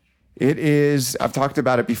 It is. I've talked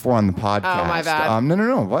about it before on the podcast. Oh, my bad.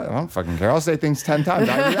 No. What? I don't fucking care. I'll say things 10 times.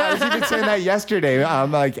 I was even saying that yesterday.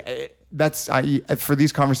 I'm like, for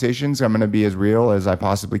these conversations, I'm going to be as real as I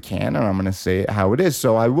possibly can, and I'm going to say it how it is.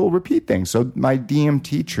 So I will repeat things. So my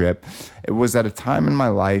DMT trip, it was at a time in my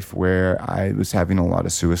life where I was having a lot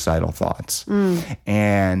of suicidal thoughts.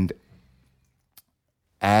 And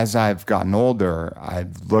as I've gotten older,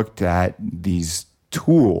 I've looked at these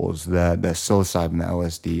tools, the psilocybin, the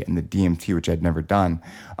LSD, and the DMT, which I'd never done.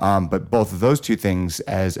 But both of those two things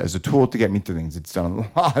as a tool to get me through things. It's done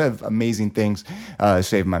a lot of amazing things,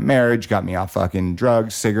 saved my marriage, got me off fucking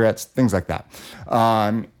drugs, cigarettes, things like that.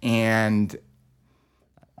 And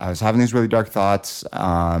I was having these really dark thoughts.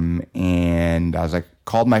 And I was like,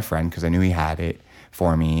 called my friend because I knew he had it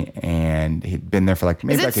for me, and he'd been there for like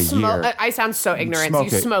maybe like a year. I sound so ignorant. You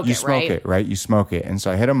smoke it, right? You smoke it. And so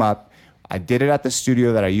I hit him up. I did it at the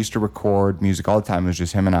studio that I used to record music all the time. It was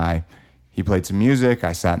just him and I. He played some music.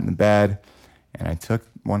 I sat in the bed, and I took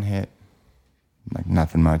one hit, like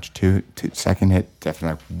nothing much. Two second hit,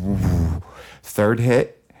 definitely like woo. Third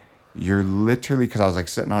hit, you're literally, because I was like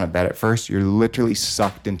sitting on a bed at first, you're literally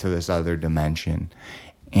sucked into this other dimension.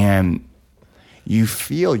 And you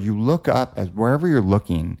look up as wherever you're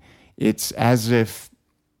looking, it's as if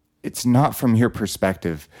it's not from your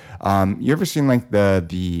perspective. You ever seen like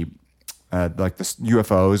the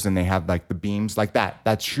UFOs, and they have like the beams like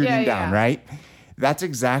that's shooting down, right? That's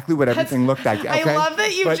exactly what everything looked like. Okay? I love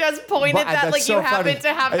that you just pointed that like so you happen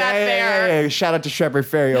to have that there. Yeah. Shout out to Shepard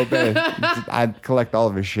Fairey, Obey. I collect all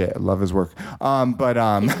of his shit. I love his work.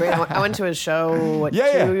 He's great. I went to his show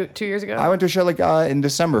 2 years ago. I went to a show like in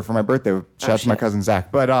December for my birthday. Shout out to my cousin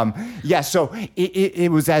Zach. But so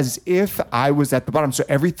it was as if I was at the bottom. So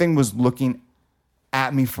everything was looking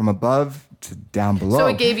at me from above to down below. So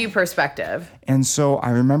it gave you perspective. And so I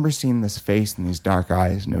remember seeing this face and these dark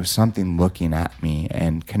eyes, and it was something looking at me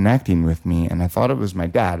and connecting with me. And I thought it was my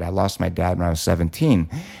dad. I lost my dad when I was 17.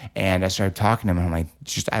 And I started talking to him, and I'm like,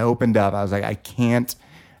 I opened up. I was like, I can't,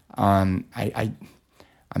 I'm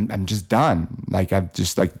just done. Like, I've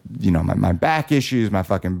just like, my back issues, my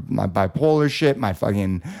bipolar shit, my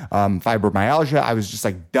fucking fibromyalgia. I was just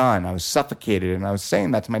like done. I was suffocated. And I was saying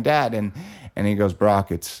that to my dad. And he goes,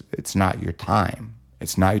 Brock, it's not your time.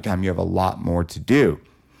 It's not your time. You have a lot more to do.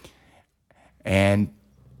 And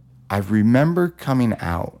I remember coming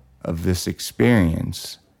out of this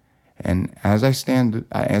experience, and as I stood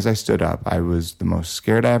up, I was the most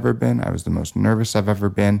scared I've ever been. I was the most nervous I've ever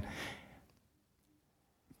been.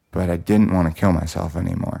 But I didn't want to kill myself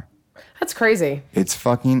anymore. That's crazy. It's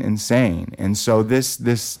fucking insane. And so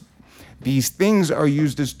these things are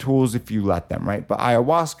used as tools if you let them, right? But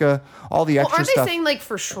ayahuasca, all the extra stuff. Aren't they saying like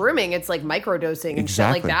for shrooming, it's like microdosing and shit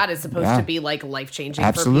like that is supposed to be like life-changing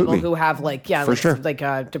for people who have like,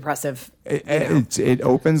 depressive. It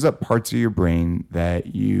opens up parts of your brain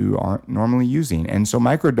that you aren't normally using. And so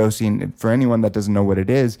microdosing, for anyone that doesn't know what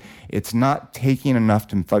it is, it's not taking enough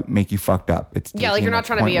to make you fucked up. It's like you're not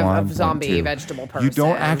trying to be a zombie vegetable person. You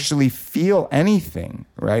don't actually feel anything,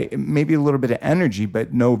 right? Maybe a little bit of energy,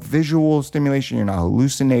 but no visual stimulation. You're not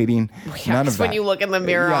hallucinating. None of that. When you look in the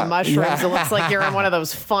mirror on mushrooms, it looks like you're in one of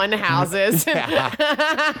those fun houses.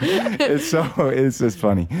 It's just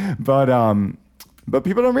funny, but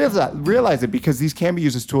people don't realize it because these can be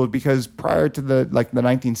used as tools. Because prior to the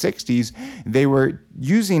 1960s, they were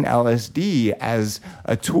using LSD as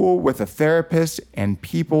a tool with a therapist and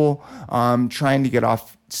people trying to get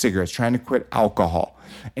off cigarettes, trying to quit alcohol.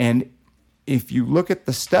 And if you look at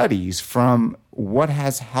the studies from what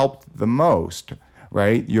has helped the most,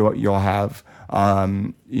 right? You'll have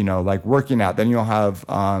like working out. Then you'll have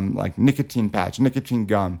like nicotine patch, nicotine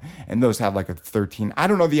gum, and those have like a 13. I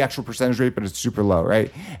don't know the actual percentage rate, but it's super low,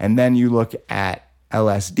 right? And then you look at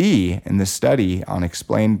LSD in this study on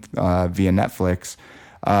Explained via Netflix.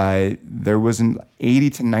 There was an 80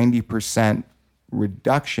 to 90%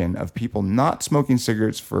 reduction of people not smoking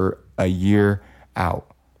cigarettes for a year out.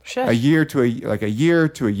 Shit. A year to a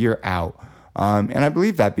year out. And I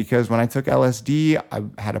believe that because when I took LSD, I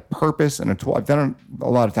had a purpose and a tool. I've done it a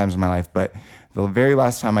lot of times in my life, but the very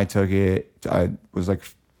last time I took it was like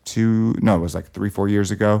 3-4 years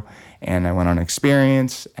ago. And I went on an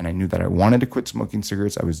experience, and I knew that I wanted to quit smoking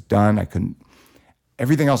cigarettes. I was done.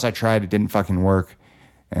 Everything else I tried, it didn't fucking work.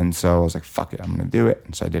 And so I was like, fuck it, I'm going to do it.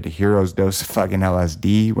 And so I did a hero's dose of fucking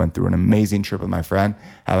LSD, went through an amazing trip with my friend.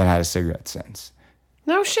 Haven't had a cigarette since.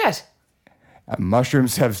 No shit.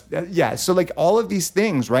 Mushrooms have, so like all of these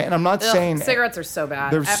things, right? And I'm not saying cigarettes are so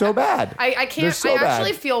bad. They're so bad. I can't. I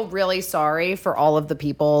actually feel really sorry for all of the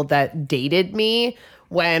people that dated me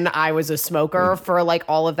when I was a smoker for like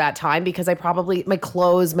all of that time, because I probably, my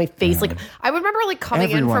clothes, my face, like I remember like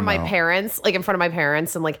coming in from my parents, like in front of my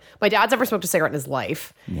parents, and like my dad's never smoked a cigarette in his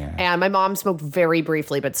life. Yeah. And my mom smoked very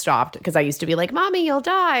briefly but stopped, because I used to be like, Mommy, you'll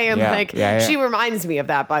die. And she reminds me of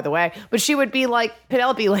that, by the way. But she would be like,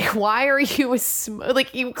 Penelope, like, why are you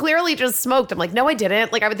like, you clearly just smoked. I'm like, no, I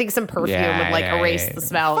didn't. Like, I would think some perfume would like erase the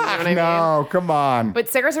smell. Fuck, you know what I mean? No, come on. But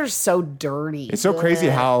cigarettes are so dirty. It's so crazy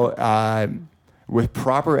how with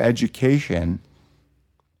proper education,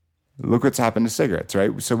 look what's happened to cigarettes,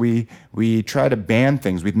 right? So we try to ban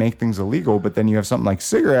things, we make things illegal, but then you have something like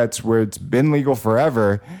cigarettes where it's been legal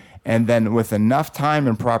forever, and then with enough time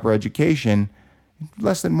and proper education,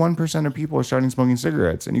 less than 1% of people are starting smoking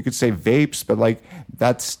cigarettes. And you could say vapes, but like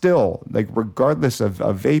that's still, like regardless of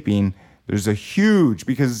vaping, there's a huge,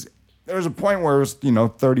 because there was a point where it was,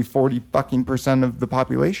 30, 40 fucking % of the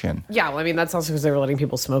population. Yeah, well, I mean, that's also because they were letting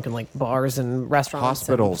people smoke in like bars and restaurants,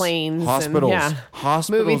 hospitals, and planes, hospitals, and,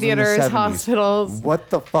 hospitals, movie theaters, hospitals. What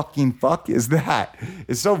the fucking fuck is that?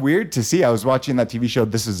 It's so weird to see. I was watching that TV show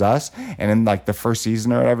This Is Us, and in like the first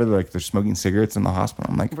season or whatever, they're smoking cigarettes in the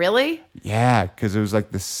hospital. I'm like, really? Yeah, because it was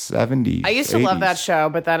like the 70s. I used to love that show,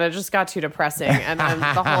 but then it just got too depressing, and then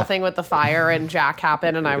the whole thing with the fire and Jack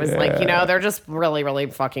happened, and I was like, they're just really, really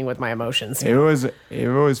fucking with my emotions. It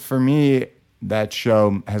was for me, that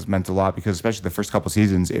show has meant a lot, because especially the first couple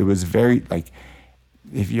seasons, it was very, like,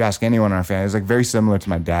 if you ask anyone in our family, it was like very similar to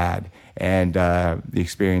my dad, and the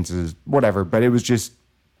experiences, whatever, but it was just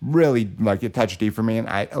really, like, it touched deep for me, and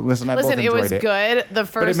I both enjoyed it. It was good. The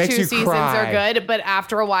first 2 seasons are good, but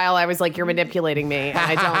after a while I was like, you're manipulating me, and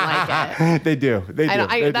I don't like it. They do.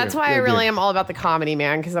 That's why I really am all about the comedy,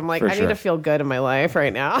 man, because I'm like, I need to feel good in my life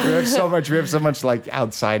right now. We have so much like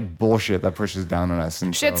outside bullshit that pushes down on us.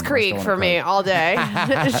 And Schitt's Creek for me all day.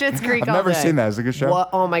 Schitt's Creek all day. I've never seen that. Is it a good show?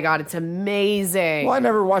 Oh my God, it's amazing. Well, I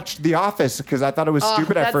never watched The Office because I thought it was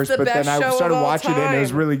stupid at first, but then I started watching it and it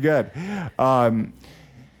was really good.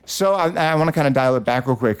 So I want to kind of dial it back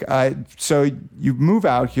real quick. So you move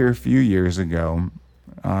out here a few years ago.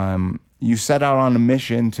 You set out on a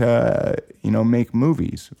mission to, make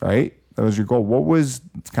movies, right? That was your goal. What was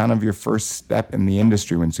kind of your first step in the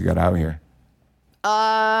industry once you got out here?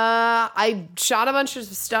 I shot a bunch of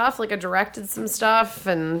stuff. Like I directed some stuff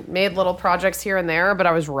and made little projects here and there. But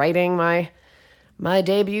I was writing my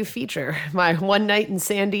debut feature, my One Night in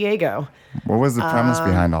San Diego. What was the premise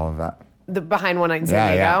behind all of that? Behind One Night in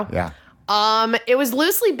San Diego. Yeah. It was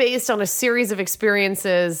loosely based on a series of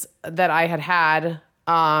experiences that I had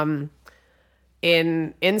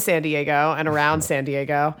in San Diego and around San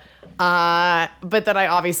Diego, but that I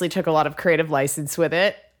obviously took a lot of creative license with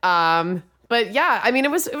it. But yeah, I mean,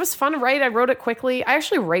 it was fun to write. I wrote it quickly. I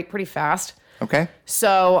actually write pretty fast. Okay.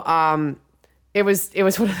 So it was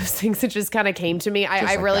one of those things that just kind of came to me.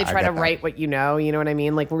 I really try to write what you know what I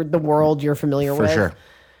mean? Like the world you're familiar with. For sure.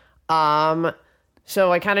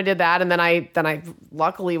 So I kind of did that, and then I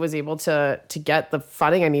luckily was able to get the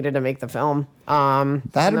funding I needed to make the film.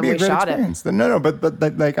 That'd be a great experience. No, but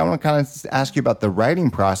like I want to kind of ask you about the writing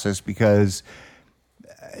process, because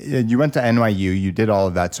you went to NYU, you did all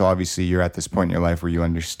of that, so obviously you're at this point in your life where you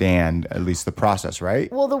understand at least the process, right?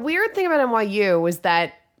 Well, the weird thing about NYU was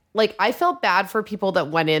that, like, I felt bad for people that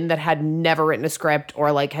went in that had never written a script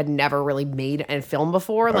or like had never really made a film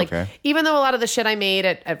before. Like, even though a lot of the shit I made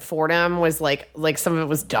at Fordham was like some of it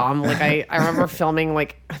was dumb. Like I remember filming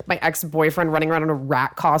like my ex-boyfriend running around in a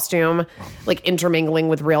rat costume, like intermingling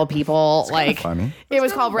with real people. It's like funny. It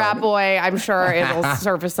was called Rat Boy. I'm sure it'll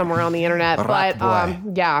surface somewhere on the internet.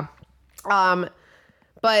 Yeah.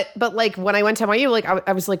 But like when I went to NYU, like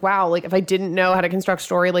I was like, wow, like if I didn't know how to construct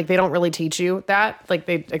story, like they don't really teach you that. Like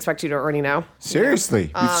they expect you to already know.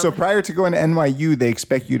 Seriously. So prior to going to NYU, they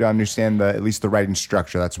expect you to understand at least the writing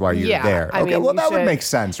structure. That's why you're there. I mean, well, that would make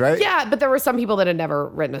sense, right? Yeah, but there were some people that had never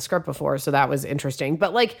written a script before, so that was interesting.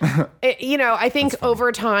 But like, I think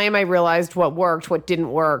over time I realized what worked, what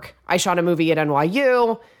didn't work. I shot a movie at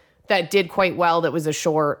NYU that did quite well. That was a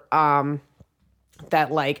short.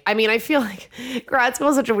 That like, I mean, I feel like grad school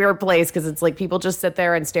is such a weird place because it's like people just sit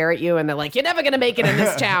there and stare at you and they're like, you're never going to make it in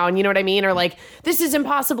this town. You know what I mean? Or like, this is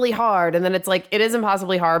impossibly hard. And then it's like, it is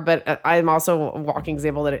impossibly hard, but I'm also a walking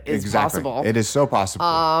example that it is possible. It is so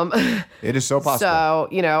possible. It is so possible. So,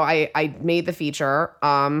 I made the feature.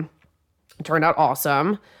 It turned out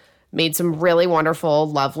awesome. Made some really wonderful,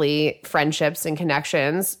 lovely friendships and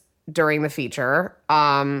connections during the feature.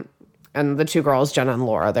 And the two girls, Jenna and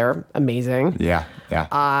Laura, they're amazing. Yeah. It's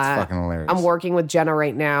fucking hilarious. I'm working with Jenna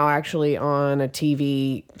right now, actually, on a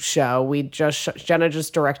TV show. Jenna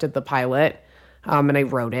just directed the pilot, and I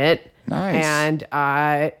wrote it. Nice. And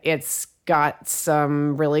it's got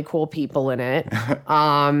some really cool people in it.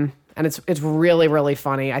 And it's really, really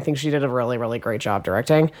funny. I think she did a really, really great job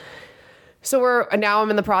directing. So now I'm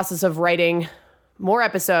in the process of writing more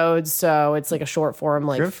episodes. So it's like a short form,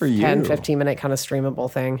 like 10, 15 minute kind of streamable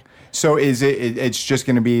thing. So it's just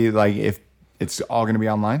going to be like, if it's all going to be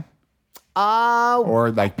online?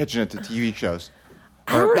 Or like pitching it to TV shows?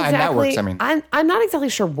 Or networks, I mean. I'm not exactly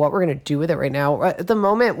sure what we're going to do with it right now. At the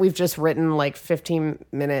moment, we've just written like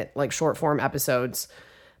 15-minute like short form episodes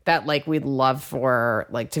that like we'd love for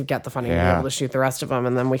like to get the funding to be able to shoot the rest of them,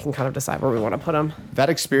 and then we can kind of decide where we want to put them. That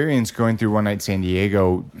experience going through One Night San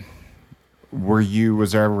Diego,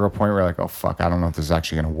 was there ever a point where like, oh fuck, I don't know if this is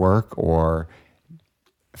actually going to work? Or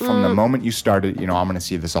from the moment you started, I'm going to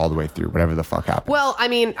see this all the way through, whatever the fuck happens? Well, I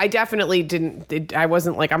mean, I definitely I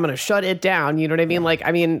wasn't like, I'm going to shut it down. You know what I mean? Like,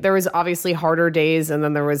 I mean, there was obviously harder days and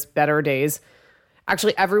then there was better days.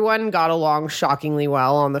 Actually, everyone got along shockingly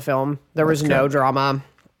well on the film. There was no drama.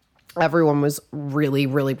 Everyone was really,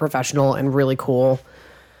 really professional and really cool.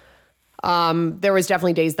 There was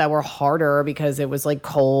definitely days that were harder because it was like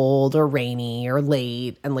cold or rainy or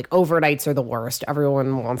late, and like overnights are the worst.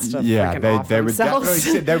 Everyone wants to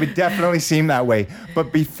they would definitely seem that way.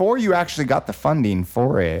 But before you actually got the funding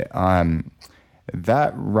for it,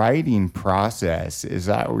 that writing process, is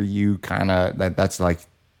that where you kind of that's like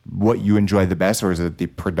what you enjoy the best, or is it the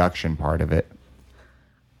production part of it?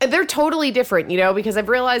 They're totally different, because I've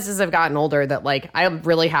realized as I've gotten older that like I'm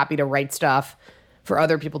really happy to write stuff for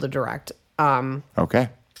other people to direct. Okay.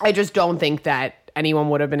 I just don't think that anyone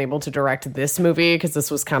would have been able to direct this movie because this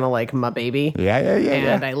was kind of like my baby. Yeah.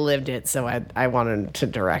 And I lived it, so I wanted to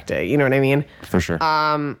direct it. You know what I mean? For sure.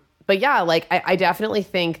 But yeah, like I definitely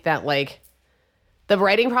think that like the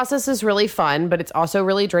writing process is really fun, but it's also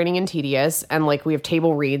really draining and tedious. And like we have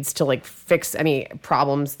table reads to like fix any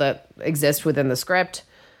problems that exist within the script.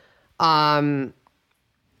 And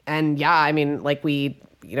yeah, I mean, like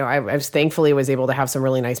I was thankfully was able to have some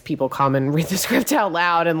really nice people come and read the script out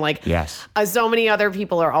loud. And like, yes, so many other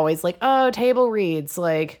people are always like, oh, table reads,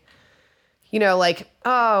 like, like,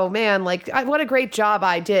 oh man, like what a great job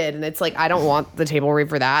I did. And it's like, I don't want the table read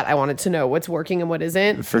for that. I wanted to know what's working and what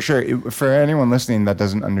isn't. For sure. For anyone listening that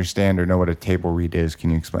doesn't understand or know what a table read is, can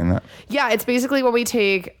you explain that? Yeah, it's basically when we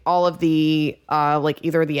take all of the, like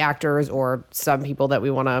either the actors or some people that we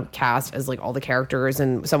want to cast as like all the characters,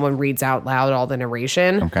 and someone reads out loud all the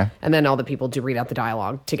narration. Okay. And then all the people do read out the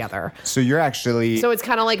dialogue together. So you're actually... So it's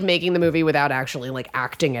kind of like making the movie without actually like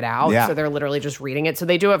acting it out. Yeah. So they're literally just reading it. So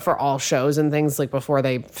they do it for all shows and things like before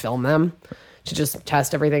they film them, to just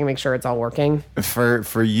test everything, make sure it's all working.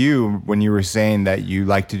 For you, when you were saying that you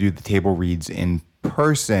like to do the table reads in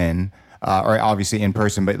person, or obviously in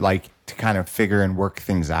person, but like to kind of figure and work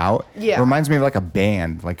things out. Yeah. It reminds me of like a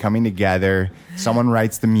band, like coming together, someone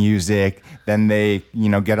writes the music, then they,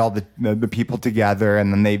 get all the people together,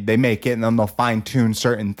 and then they make it, and then they'll fine tune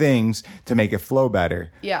certain things to make it flow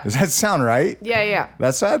better. Yeah. Does that sound right? Yeah.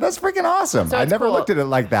 That's freaking awesome. So I never cool. looked at it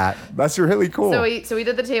like that. That's really cool. So we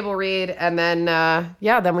did the table read, and then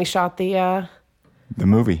then we shot the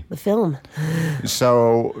movie, the film.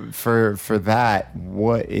 So for that,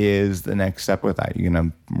 what is the next step with that?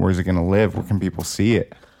 Where's it gonna live? Where can people see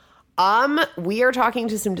it? We are talking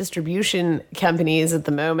to some distribution companies at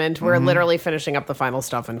the moment. We're literally finishing up the final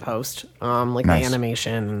stuff in post, like nice. The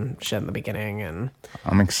animation and shit in the beginning, and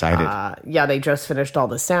I'm excited. they just finished all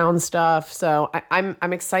the sound stuff, so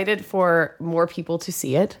I'm excited for more people to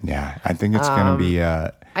see it. Yeah, I think it's gonna be.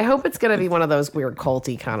 I hope it's gonna be one of those weird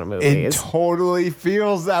culty kind of movies. It totally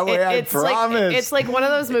feels that way. I promise. It's like one of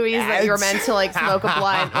those movies that you're meant to like smoke a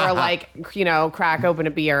blunt or like crack open a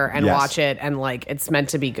beer and watch it, and like it's meant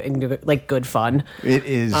to be good fun. It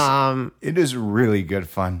is. It is really good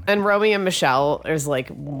fun. And Romeo and Michelle is like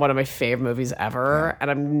one of my favorite movies ever, and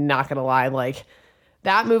I'm not gonna lie, like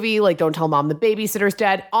that movie, like Don't Tell Mom the Babysitter's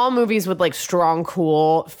Dead, all movies with like strong,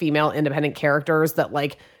 cool female independent characters that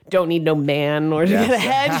like don't need no man or to get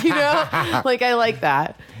ahead, like I like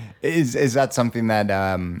that. Is that something that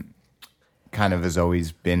kind of has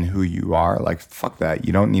always been who you are? Like, fuck that.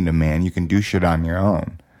 You don't need a man. You can do shit on your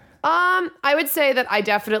own. I would say that I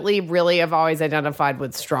definitely really have always identified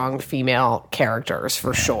with strong female characters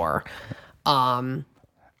for sure. I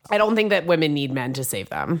don't think that women need men to save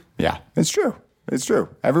them. Yeah, it's true. It's true.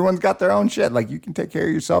 Everyone's got their own shit. Like, you can take care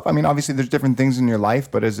of yourself. I mean, obviously there's different things in your life,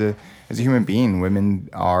 but as a human being, women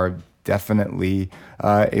are definitely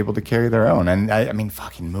able to carry their own. And I mean,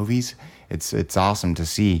 fucking movies, it's awesome to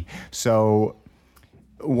see. So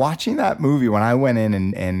watching that movie, when I went in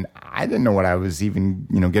and I didn't know what I was even,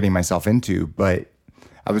 getting myself into, but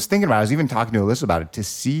I was thinking about it, I was even talking to Alyssa about it, to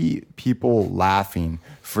see people laughing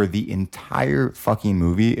for the entire fucking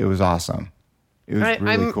movie, it was awesome. It was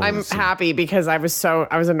really cool. I'm happy because I was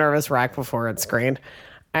a nervous wreck before it screened.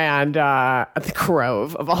 And at the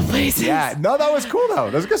Grove of all places. Yeah, no, that was cool though.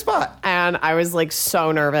 That was a good spot. And I was like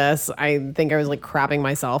so nervous. I think I was like crapping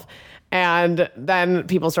myself. And then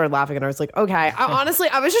people started laughing, and I was like, okay. Honestly,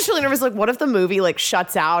 I was just really nervous. Like, what if the movie like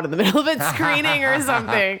shuts out in the middle of its screening or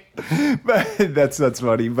something? But that's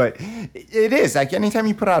funny. But it is like anytime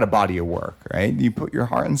you put out a body of work, right? You put your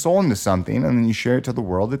heart and soul into something, and then you share it to the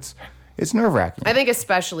world. It's nerve-wracking. I think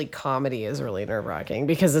especially comedy is really nerve-wracking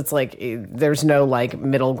because it's like there's no like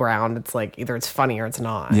middle ground. It's like either it's funny or it's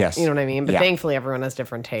not. Yes. You know what I mean? But thankfully everyone has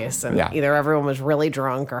different tastes. And either everyone was really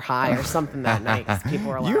drunk or high or something that night because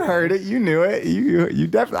people were laughing. You heard it. You knew it. You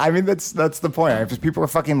definitely. I mean, that's the point. If people are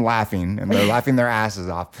fucking laughing and they're laughing their asses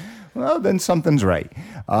off, well, then something's right.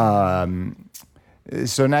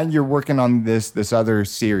 So now you're working on this other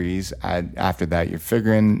series. After that, you're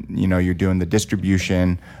figuring, you're doing the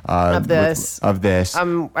distribution of this.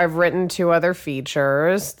 I've written 2 other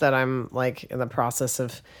features that I'm like in the process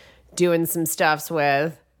of doing some stuffs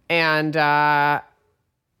with, and I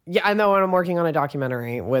know I'm working on a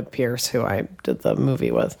documentary with Pierce, who I did the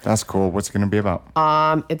movie with. That's cool. What's it going to be about?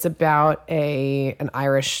 It's about an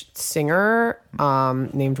Irish singer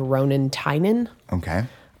named Ronan Tynan. Okay.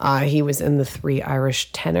 He was in the 3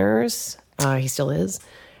 Irish Tenors. He still is.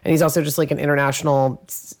 And he's also just like an international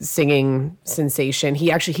singing sensation.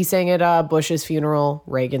 He sang at Bush's funeral,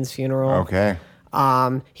 Reagan's funeral. Okay.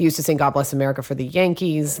 He used to sing God Bless America for the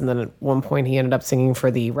Yankees. And then at one point he ended up singing for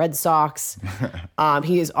the Red Sox.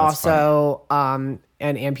 He is also an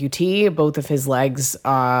amputee. Both of his legs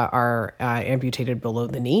are amputated below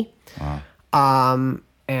the knee. Wow.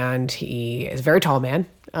 And he is a very tall man.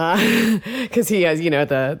 Because he has,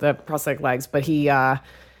 the prosthetic legs, but he's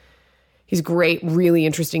great, really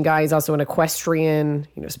interesting guy. He's also an equestrian,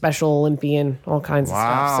 Special Olympian, all kinds of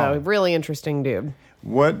stuff. So really interesting dude.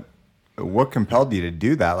 What compelled you to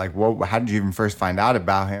do that? Like, how did you even first find out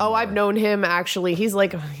about him? Oh, I've known him actually. He's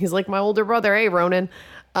like my older brother. Hey, Ronan.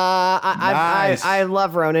 Nice. I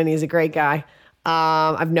love Ronan. He's a great guy.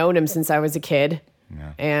 I've known him since I was a kid,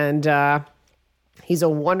 and he's a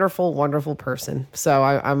wonderful, wonderful person. So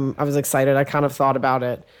I was excited. I kind of thought about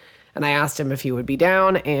it, and I asked him if he would be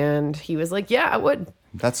down, and he was like, "Yeah, I would."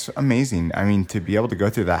 That's amazing. I mean, to be able to go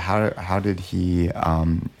through that, how did he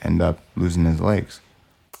end up losing his legs?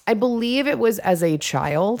 I believe it was as a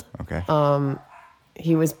child. Okay.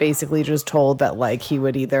 He was basically just told that like he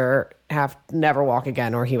would either never walk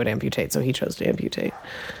again or he would amputate. So he chose to amputate.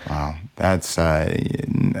 Wow, that's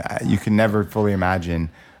you can never fully imagine.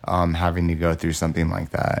 Having to go through something like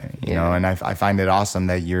that, you know, and I find it awesome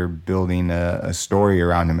that you're building a story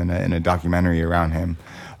around him and a documentary around him.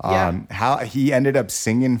 How he ended up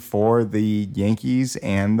singing for the Yankees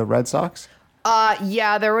and the Red Sox?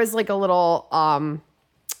 There was like a little,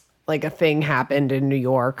 like a thing happened in New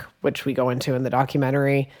York, which we go into in the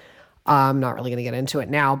documentary. I'm not really going to get into it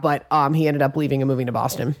now, but he ended up leaving and moving to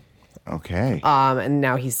Boston. Okay. And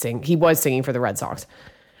now he was singing for the Red Sox.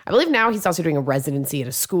 I believe now he's also doing a residency at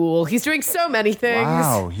a school. He's doing so many things.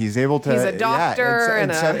 Wow, he's able to. He's a doctor.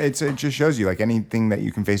 It just shows you, like, anything that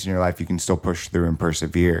you can face in your life, you can still push through and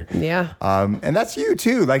persevere. Yeah. And that's you,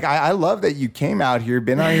 too. Like, I love that you came out here,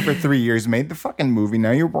 been out here for 3 years, made the fucking movie. Now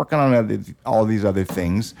you're working on all these other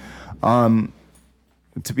things.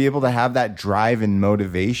 To be able to have that drive and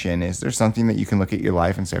motivation, is there something that you can look at your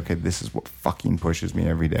life and say, okay, this is what fucking pushes me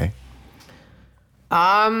every day?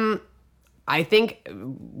 I think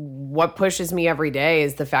what pushes me every day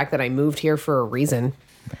is the fact that I moved here for a reason.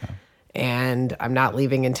 Yeah. And I'm not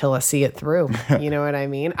leaving until I see it through. You know what I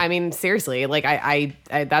mean? I mean, seriously, like I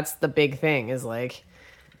that's the big thing is like,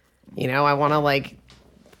 I want to like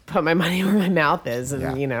put my money where my mouth is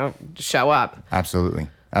and, show up. Absolutely.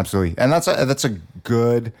 Absolutely. And that's a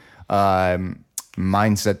good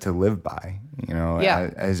mindset to live by,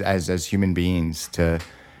 as human beings, to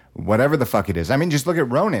whatever the fuck it is. I mean, just look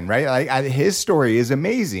at Ronan, right? Like, his story is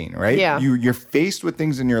amazing, right? Yeah. You're faced with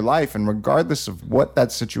things in your life, and regardless of what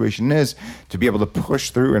that situation is, to be able to push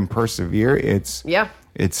through and persevere, it's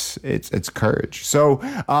courage. So,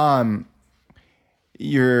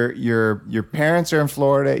 your parents are in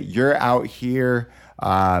Florida. You're out here.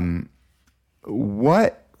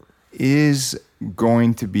 What is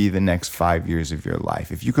going to be the next 5 years of your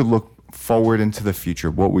life? If you could look forward into the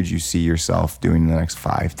future, what would you see yourself doing in the next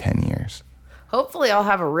 5-10 years? Hopefully I'll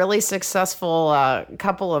have a really successful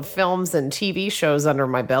couple of films and TV shows under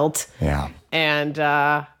my belt. Yeah. And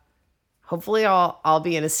hopefully I'll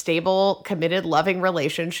be in a stable, committed, loving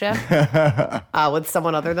relationship with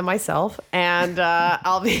someone other than myself, and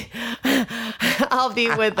I'll be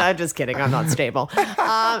with. I'm just kidding. I'm not stable.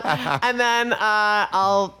 And then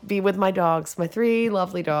I'll be with my dogs, my 3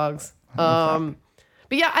 lovely dogs.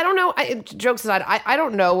 But yeah, I don't know. Jokes aside, I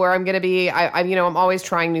don't know where I'm gonna be. I'm always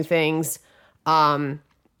trying new things. I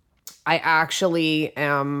actually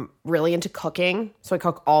am really into cooking, so I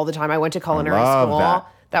cook all the time. I went to culinary school.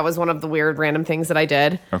 That was one of the weird random things that I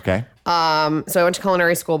did. Okay. So I went to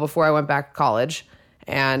culinary school before I went back to college,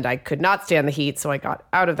 and I could not stand the heat, so I got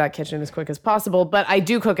out of that kitchen as quick as possible. But I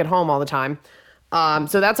do cook at home all the time.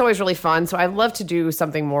 So that's always really fun. So I'd love to do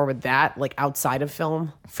something more with that, like outside of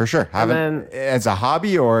film. For sure. As a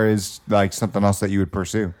hobby, or is like something else that you would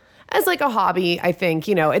pursue? As like a hobby, I think,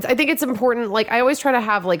 I think it's important. Like I always try to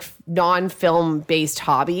have like non-film based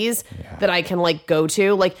hobbies that I can like go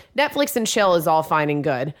to. Like Netflix and chill is all fine and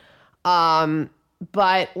good.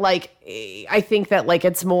 But like, I think that like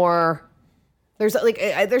it's more,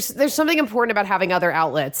 there's something important about having other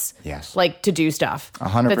outlets. Yes. Like to do stuff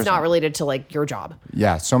 100%. That's not related to like your job.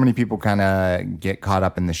 Yeah. So many people kind of get caught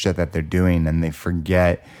up in the shit that they're doing, and they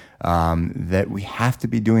forget that we have to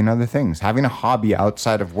be doing other things. Having a hobby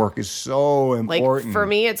outside of work is so important. Like for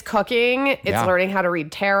me, it's cooking. It's learning how to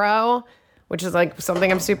read tarot, which is like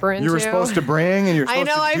something I'm super into. You were supposed to bring, and you're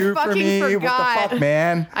supposed to do for me. Forgot. What the fuck,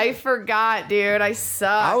 man? I forgot, dude. I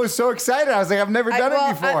suck. I was so excited. I was like, I've never done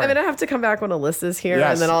it before. I'm gonna have to come back when Alyssa's here,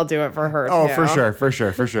 and then I'll do it for her. Oh, too.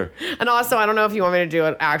 for sure. And also, I don't know if you want me to do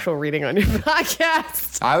an actual reading on your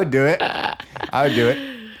podcast. I would do it.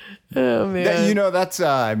 Oh man. That's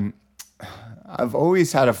I've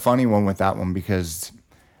always had a funny one with that one because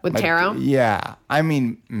with tarot. Yeah, I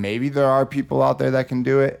mean, maybe there are people out there that can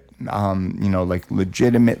do it. Like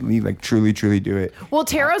legitimately, like truly do it. Well,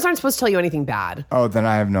 tarots aren't supposed to tell you anything bad. Oh, then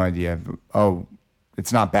I have no idea. Oh,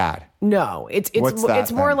 it's not bad. No, it's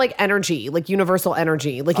more like energy, like universal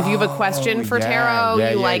energy. Like if you have a question for tarot,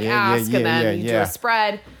 you ask and then you do a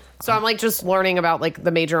spread. So I'm like just learning about like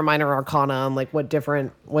the major and minor arcana and like what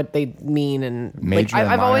they mean and major like,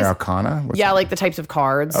 and minor arcana. What's that? Like the types of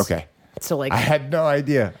cards. Okay. So like I had no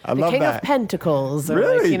idea. I love that. The King of Pentacles. Or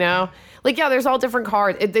really? Like there's all different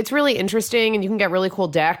cards. It's really interesting, and you can get really cool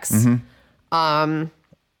decks. Mm-hmm. I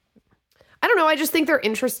don't know. I just think they're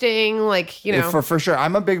interesting. Like for sure.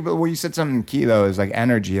 I'm a big. Well, you said something key though. Is like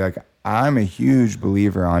energy. Like I'm a huge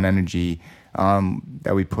believer on energy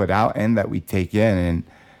that we put out and that we take in. And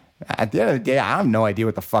at the end of the day, I have no idea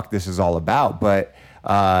what the fuck this is all about, but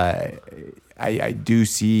I do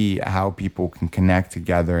see how people can connect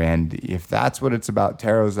together. And if that's what it's about,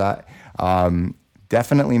 tarot's that.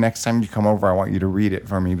 Definitely next time you come over, I want you to read it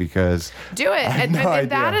for me because do it. And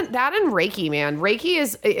that and Reiki, man. Reiki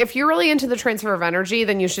is, if you're really into the transfer of energy,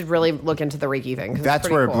 then you should really look into the Reiki thing. That's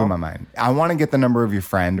where it blew my mind. I want to get the number of your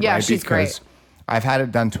friend. Yeah, right? she's because great. I've had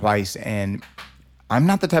it done twice, and I'm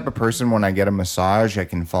not the type of person when I get a massage, I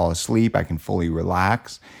can fall asleep, I can fully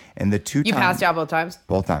relax. And the you passed out both times?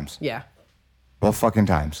 Both times. Yeah. Both fucking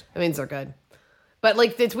times. That means they're good. But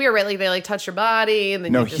like it's weird, right? Like they like touch your body and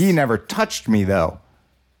then he never touched me though.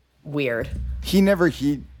 Weird. He did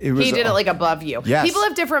it like above you. Yes. People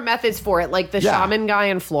have different methods for it. Like the shaman guy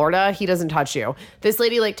in Florida, he doesn't touch you. This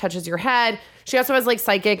lady like touches your head. She also has like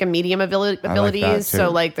psychic and medium abilities.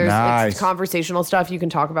 So like there's it's conversational stuff you can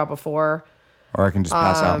talk about before. Or I can just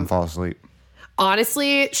pass out and fall asleep.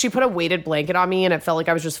 Honestly, she put a weighted blanket on me and it felt like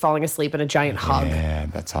I was just falling asleep in a giant hug. Yeah,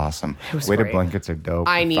 that's awesome. Weighted blankets are dope.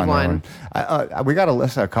 I need one. We got a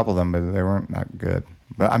list of a couple of them, but they weren't that good.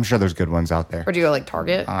 But I'm sure there's good ones out there. Or do you go like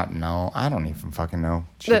Target? No, I don't even fucking know.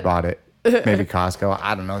 She bought it. Maybe Costco.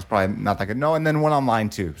 I don't know. It's probably not that good. No, and then one online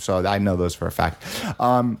too. So I know those for a fact.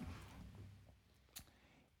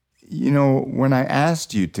 When I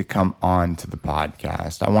asked you to come on to the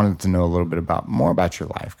podcast, I wanted to know a little bit more about your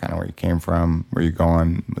life, kind of where you came from, where you're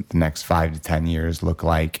going, what the next 5 to 10 years look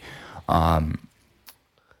like. But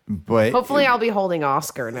hopefully I'll be holding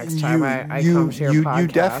Oscar next time I come to your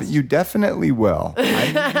podcast. You definitely will.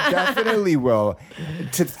 You definitely will.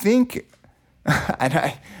 To think,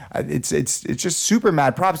 and it's just super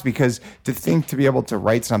mad props because to be able to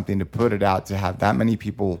write something, to put it out, to have that many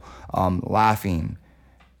people laughing,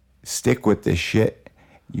 stick with this shit,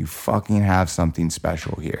 you fucking have something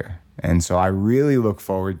special here. And so I really look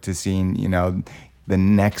forward to seeing, the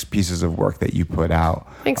next pieces of work that you put out.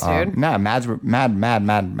 Thanks, dude. Mad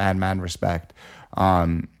respect.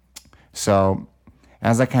 So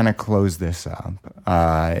as I kind of close this up,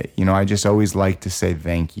 I just always like to say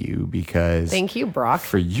thank you because thank you, Brock,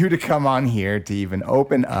 for you to come on here to even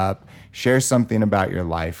open up, share something about your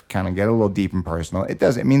life, kind of get a little deep and personal. It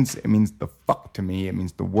means the fuck to me. It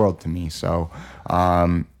means the world to me. So,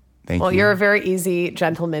 thank you. Well, you're a very easy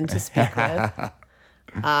gentleman to speak with.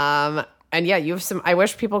 And yeah, you have some. I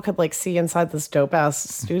wish people could like see inside this dope ass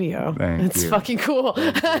studio. It's fucking cool.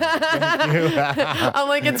 I'm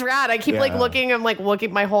like, it's rad. I keep like looking. I'm like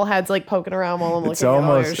looking. My whole head's like poking around while I'm looking at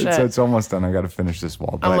all your shit. It's almost done. I got to finish this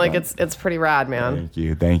wall. I'm like, it's pretty rad, man.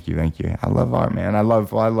 Thank you. I love art, man. I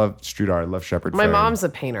love street art. I love Shepard Fairey. My mom's a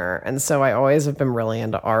painter, and so I always have been really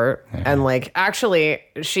into art. Yeah. And like, actually,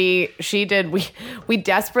 she did. We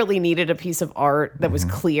desperately needed a piece of art that was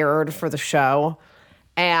cleared for the show.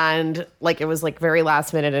 And like it was like very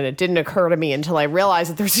last minute, and it didn't occur to me until I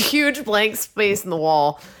realized that there's a huge blank space in the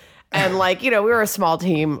wall. And like, we were a small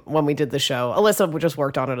team when we did the show. Alyssa just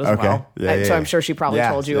worked on it as well. So I'm sure she probably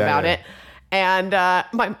told you about it. And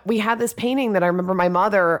we had this painting that I remember my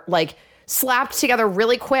mother like slapped together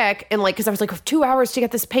really quick, and like, because I was like 2 hours to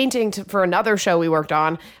get this painting for another show we worked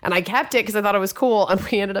on, and I kept it because I thought it was cool, and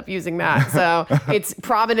we ended up using that. So it's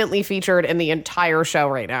prominently featured in the entire show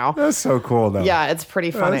right now. That's so cool, though. Yeah, it's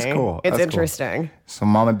pretty funny. That's cool. It's interesting. Cool. So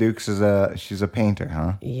Mama Dukes she's a painter,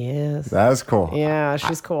 huh? Yes. That's cool. Yeah,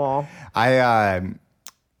 she's cool. I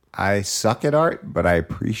suck at art, but I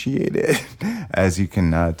appreciate it, as you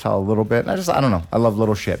can tell a little bit. I don't know. I love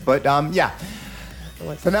little shit, but yeah.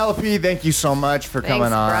 Penelope, thank you so much for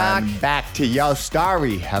coming on. Brock. Back to Yo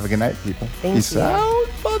Story. Have a good night, people. Peace out,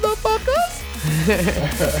 motherfuckers.